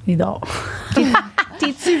ça? Il dort.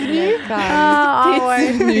 T'es-tu venu?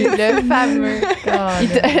 T'es-tu venu? Le fameux.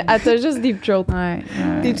 Elle t'a juste deep throat. Ouais.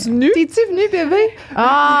 T'es-tu venu? T'es-tu venu, bébé?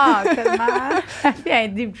 Ah, tellement! Elle fait un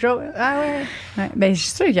deep throat. Ah ouais. Ben, je suis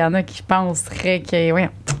sûre qu'il y en a qui penseraient que... Ouais,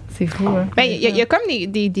 c'est fou, hein. Ben, il y a comme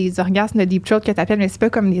des orgasmes de deep throat que t'appelles, mais c'est pas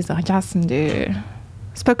comme des orgasmes de...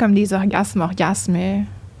 C'est pas comme des orgasmes.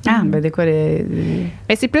 Ah, ben de quoi les...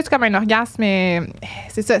 Mais c'est plus comme un orgasme.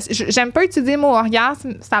 C'est ça. J'aime pas utiliser le mot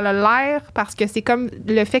orgasme. Ça a l'air parce que c'est comme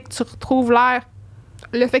le fait que tu retrouves l'air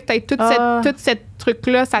le fait que tu aies toute cette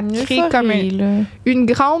truc-là, ça te crée comme là. une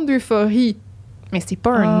grande euphorie. Mais c'est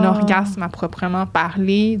pas un orgasme à proprement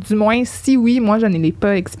parler. Du moins, si oui, moi, je ne l'ai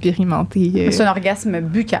pas expérimenté. C'est un orgasme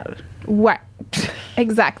buccal. Ouais,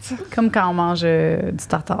 exact. Comme quand on mange du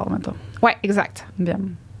tartare, mettons. Ouais, exact. Bien.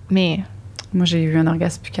 Mais Moi, j'ai eu un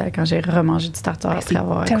orgasme buccal quand j'ai remangé du tartare après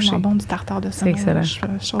avoir tellement accouché. bon du tartare de ça. C'est excellent. Je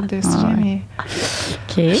sors de sujet, mais...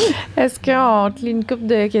 OK. Est-ce qu'on te lit une couple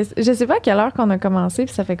de questions? Je sais pas à quelle heure qu'on a commencé,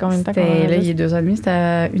 puis ça fait combien de temps qu'on C'était, a là, il est 2h30, c'était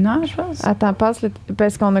à 1h, je pense. Attends, passe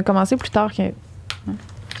parce qu'on a commencé plus tard que...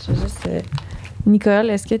 Je veux juste... Nicole,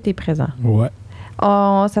 est-ce que tu es présent? Ouais.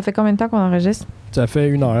 Ça fait combien de temps qu'on enregistre? Ça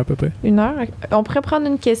fait 1 heure à peu près. 1 heure? On pourrait prendre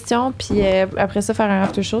une question, puis après ça, faire un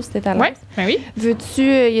after show, si t'es à l'aise. Ouais, ben oui. Veux-tu...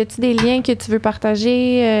 y a-tu des liens que tu veux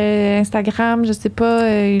partager? Instagram, je sais pas...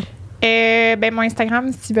 Ben, mon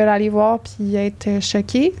Instagram, si tu veux aller voir puis être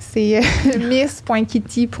choqué, c'est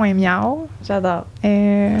miss.kitty.meow. J'adore.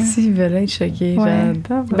 S'ils veulent être choqués, Ouais.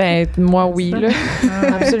 j'adore. Ben, moi, oui, là.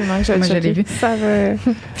 Absolument que je vais Moi, être je l'ai choquée. vu. Ça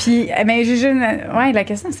va... Puis, mais ouais, la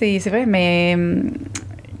question, c'est vrai, mais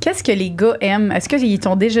qu'est-ce que les gars aiment? Est-ce qu'ils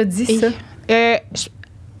t'ont déjà dit ça?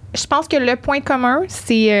 Je pense que le point commun,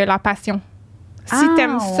 c'est la passion. Si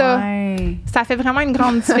t'aimes ça, ça fait vraiment une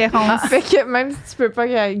grande différence. Fait que même si tu peux pas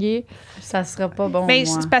gaguer... Ça sera pas bon. Mais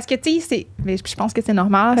moi. parce que, tu sais, je pense que c'est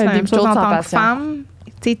normal. C'est la Des même chose choses en sans tant que passion. femme.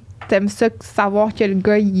 Tu sais, t'aimes ça, savoir que le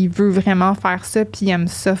gars, il veut vraiment faire ça, puis il aime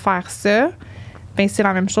ça, faire ça. Ben, c'est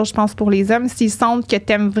la même chose, je pense, pour les hommes. S'ils sentent que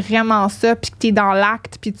t'aimes vraiment ça, puis que t'es dans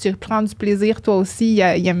l'acte, puis tu reprends du plaisir, toi aussi,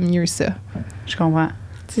 ils aiment mieux ça. Je comprends.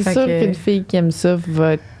 C'est Fait sûr que- qu'une fille qui aime ça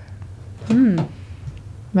va... Hmm.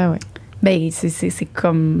 Ben oui. Ben, c'est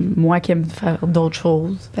comme moi qui aime faire d'autres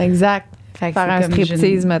choses. Exact. Fait que Faire c'est un comme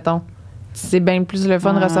striptease, mettons. C'est bien plus le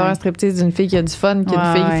fun de Ouais. recevoir un striptease d'une fille qui a du fun qu'une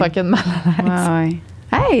Ouais, fille ouais. fucking mal à l'aise.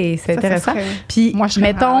 Ouais. Hey, c'est Ça intéressant. serait- Puis, Moi, je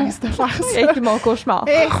serais mal à mettons, l'aise de faire ça. Avec mon cauchemar.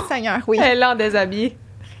 Eh, Seigneur, oui. Elle est en déshabillé.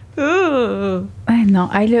 hey, non,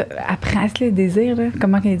 hey, là, apprends le désir, là.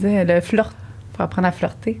 Comment qu'elle dit? Le flirt. Faut apprendre à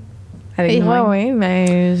flirter. Avec Oui, nous-mêmes. oui,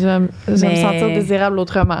 mais j'aime me Mais- sentir désirable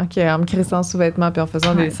autrement qu'en me crissant sous vêtements puis en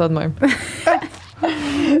faisant Ouais. ça de même.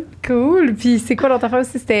 Cool. Puis c'est quoi l'autre affaire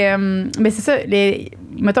aussi? C'était. Mais c'est ça.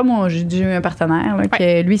 Mettons, moi, j'ai eu un partenaire, là,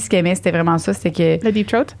 que lui, ce qu'il aimait, c'était vraiment ça. C'était que. Le deep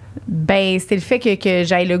throat. Ben, c'était le fait que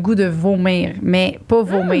j'aille le goût de vomir, mais pas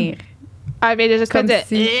vomir. Ah, ben, je sais Comme de...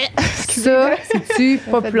 si. Ça, c'est-tu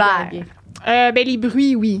populaire? Ben, les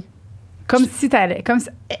bruits, oui. Comme si t'allais. Comme si.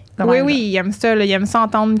 Oui, oui, ils aiment ça. Là. Ils aiment ça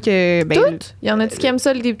entendre que... Ben, Toutes? Il y en a-tu qui aiment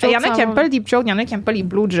ça, le deep throat? il y en a qui sans n'aiment pas le deep throat, il y en a qui n'aiment pas les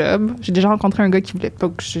blowjobs. J'ai déjà rencontré un gars qui voulait pas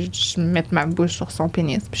que je mette ma bouche sur son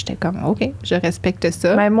pénis. Puis j'étais comme, OK, je respecte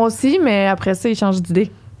ça. Ben, moi aussi, mais après ça, il change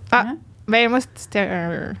d'idée. Ben, moi, c'était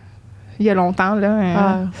il y a longtemps, là.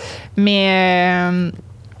 Ah. Mais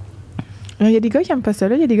il y a des gars qui n'aiment pas ça,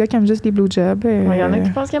 là. Il y a des gars qui aiment juste les blowjobs. Il y en a qui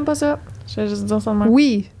pensent qu'ils n'aiment pas ça. Je vais juste dire ça de même.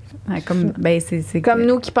 Oui. Ouais, comme, ben, c'est Comme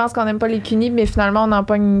nous qui pensent qu'on n'aime pas les cunis, mais finalement, on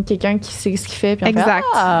empogne quelqu'un qui sait ce qu'il fait. Puis on fait, Exact.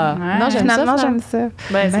 ah, Ouais. non, j'aime ça. Finalement, finalement. j'aime ça.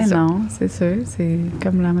 Ben, Ben c'est ça. non, c'est sûr. C'est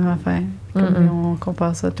comme la même affaire. Comme on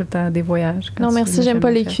compare ça tout le temps à des voyages. quand Non, tu merci, l'as j'aime pas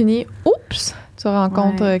jamais les fait. cunis. Oups! Tu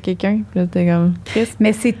rencontres Ouais. quelqu'un, puis là, t'es comme...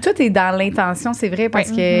 Mais c'est tout est dans l'intention, c'est vrai,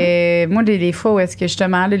 parce que moi, les fois où est-ce que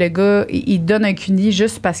justement, là, le gars, il donne un cuni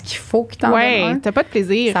juste parce qu'il faut qu'il t'en donne Ouais, un. t'as pas de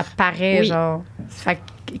plaisir. Ça paraît, Oui. genre. Fait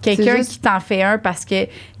que quelqu'un juste- qui t'en fait un parce que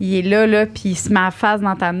il est là, puis il se met à face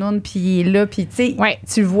dans ta noune, puis il est là, puis tu sais, Ouais.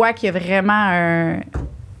 tu vois qu'il y a vraiment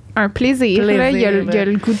Un plaisir. Plaisir, Là. Il y a là.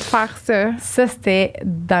 le goût de faire ça. Ça, c'était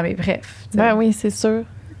dans mes brefs. tu sais. Ben oui, c'est sûr.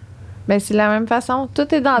 Ben, c'est de la même façon.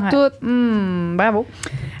 Tout est dans Ouais. tout. Bravo.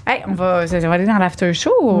 Hey, on va aller dans l'after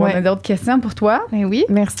show. Ouais. On a d'autres questions pour toi. Ben oui.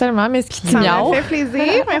 Merci tellement, Miss Kitty Ça Meow. m'a fait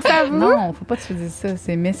plaisir. Merci à vous. Non, faut pas te dire ça.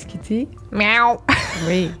 C'est Miss Kitty. Miaou.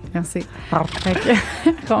 Oui, merci. Fait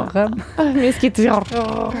que, ronronne. Miss Kitty.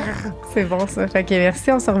 C'est bon, ça. Fait que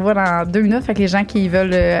merci. On se revoit dans 2 minutes. Fait que les gens qui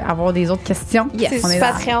veulent avoir des autres questions, C'est on est sur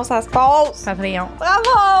dans Patreon, ça se passe. Patreon.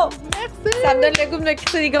 Bravo! Merci! Ça me donne le goût de me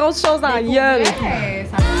crisser des grosses choses dans la gueule. Ouais,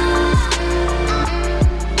 ça-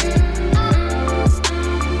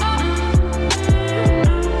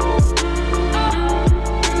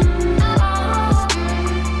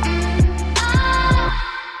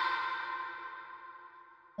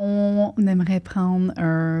 On aimerait prendre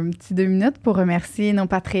un petit 2 minutes pour remercier nos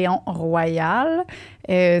Patreons royales.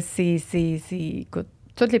 Écoute,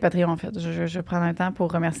 tous les Patreons, en fait. Je prends un temps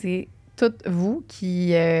pour remercier toutes vous qui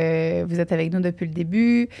vous êtes avec nous depuis le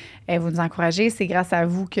début. Vous nous encouragez. C'est grâce à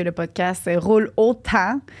vous que le podcast roule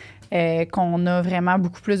autant. qu'on a vraiment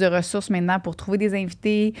beaucoup plus de ressources maintenant pour trouver des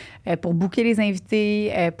invités, pour booker les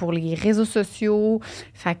invités, pour les réseaux sociaux.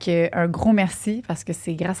 Fait que un gros merci parce que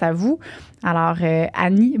c'est grâce à vous. Alors,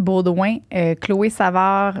 Annie Baudouin, Chloé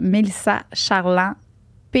Savard, Mélissa Charland,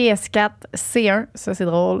 PS4C1, ça c'est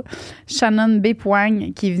drôle, Shannon B.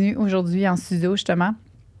 Poigne qui est venue aujourd'hui en studio justement.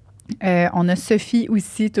 On a Sophie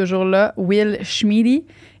aussi toujours là, Will Schmiedy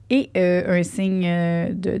et un signe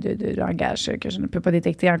de langage que je ne peux pas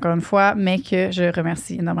détecter encore une fois, mais que je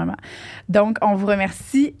remercie énormément. Donc, on vous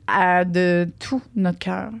remercie de tout notre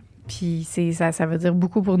cœur. Puis ça veut dire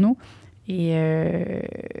beaucoup pour nous. Et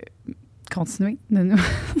continuez de nous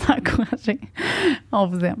encourager. On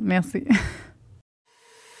vous aime. Merci.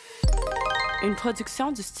 Une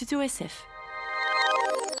production du Studio SF.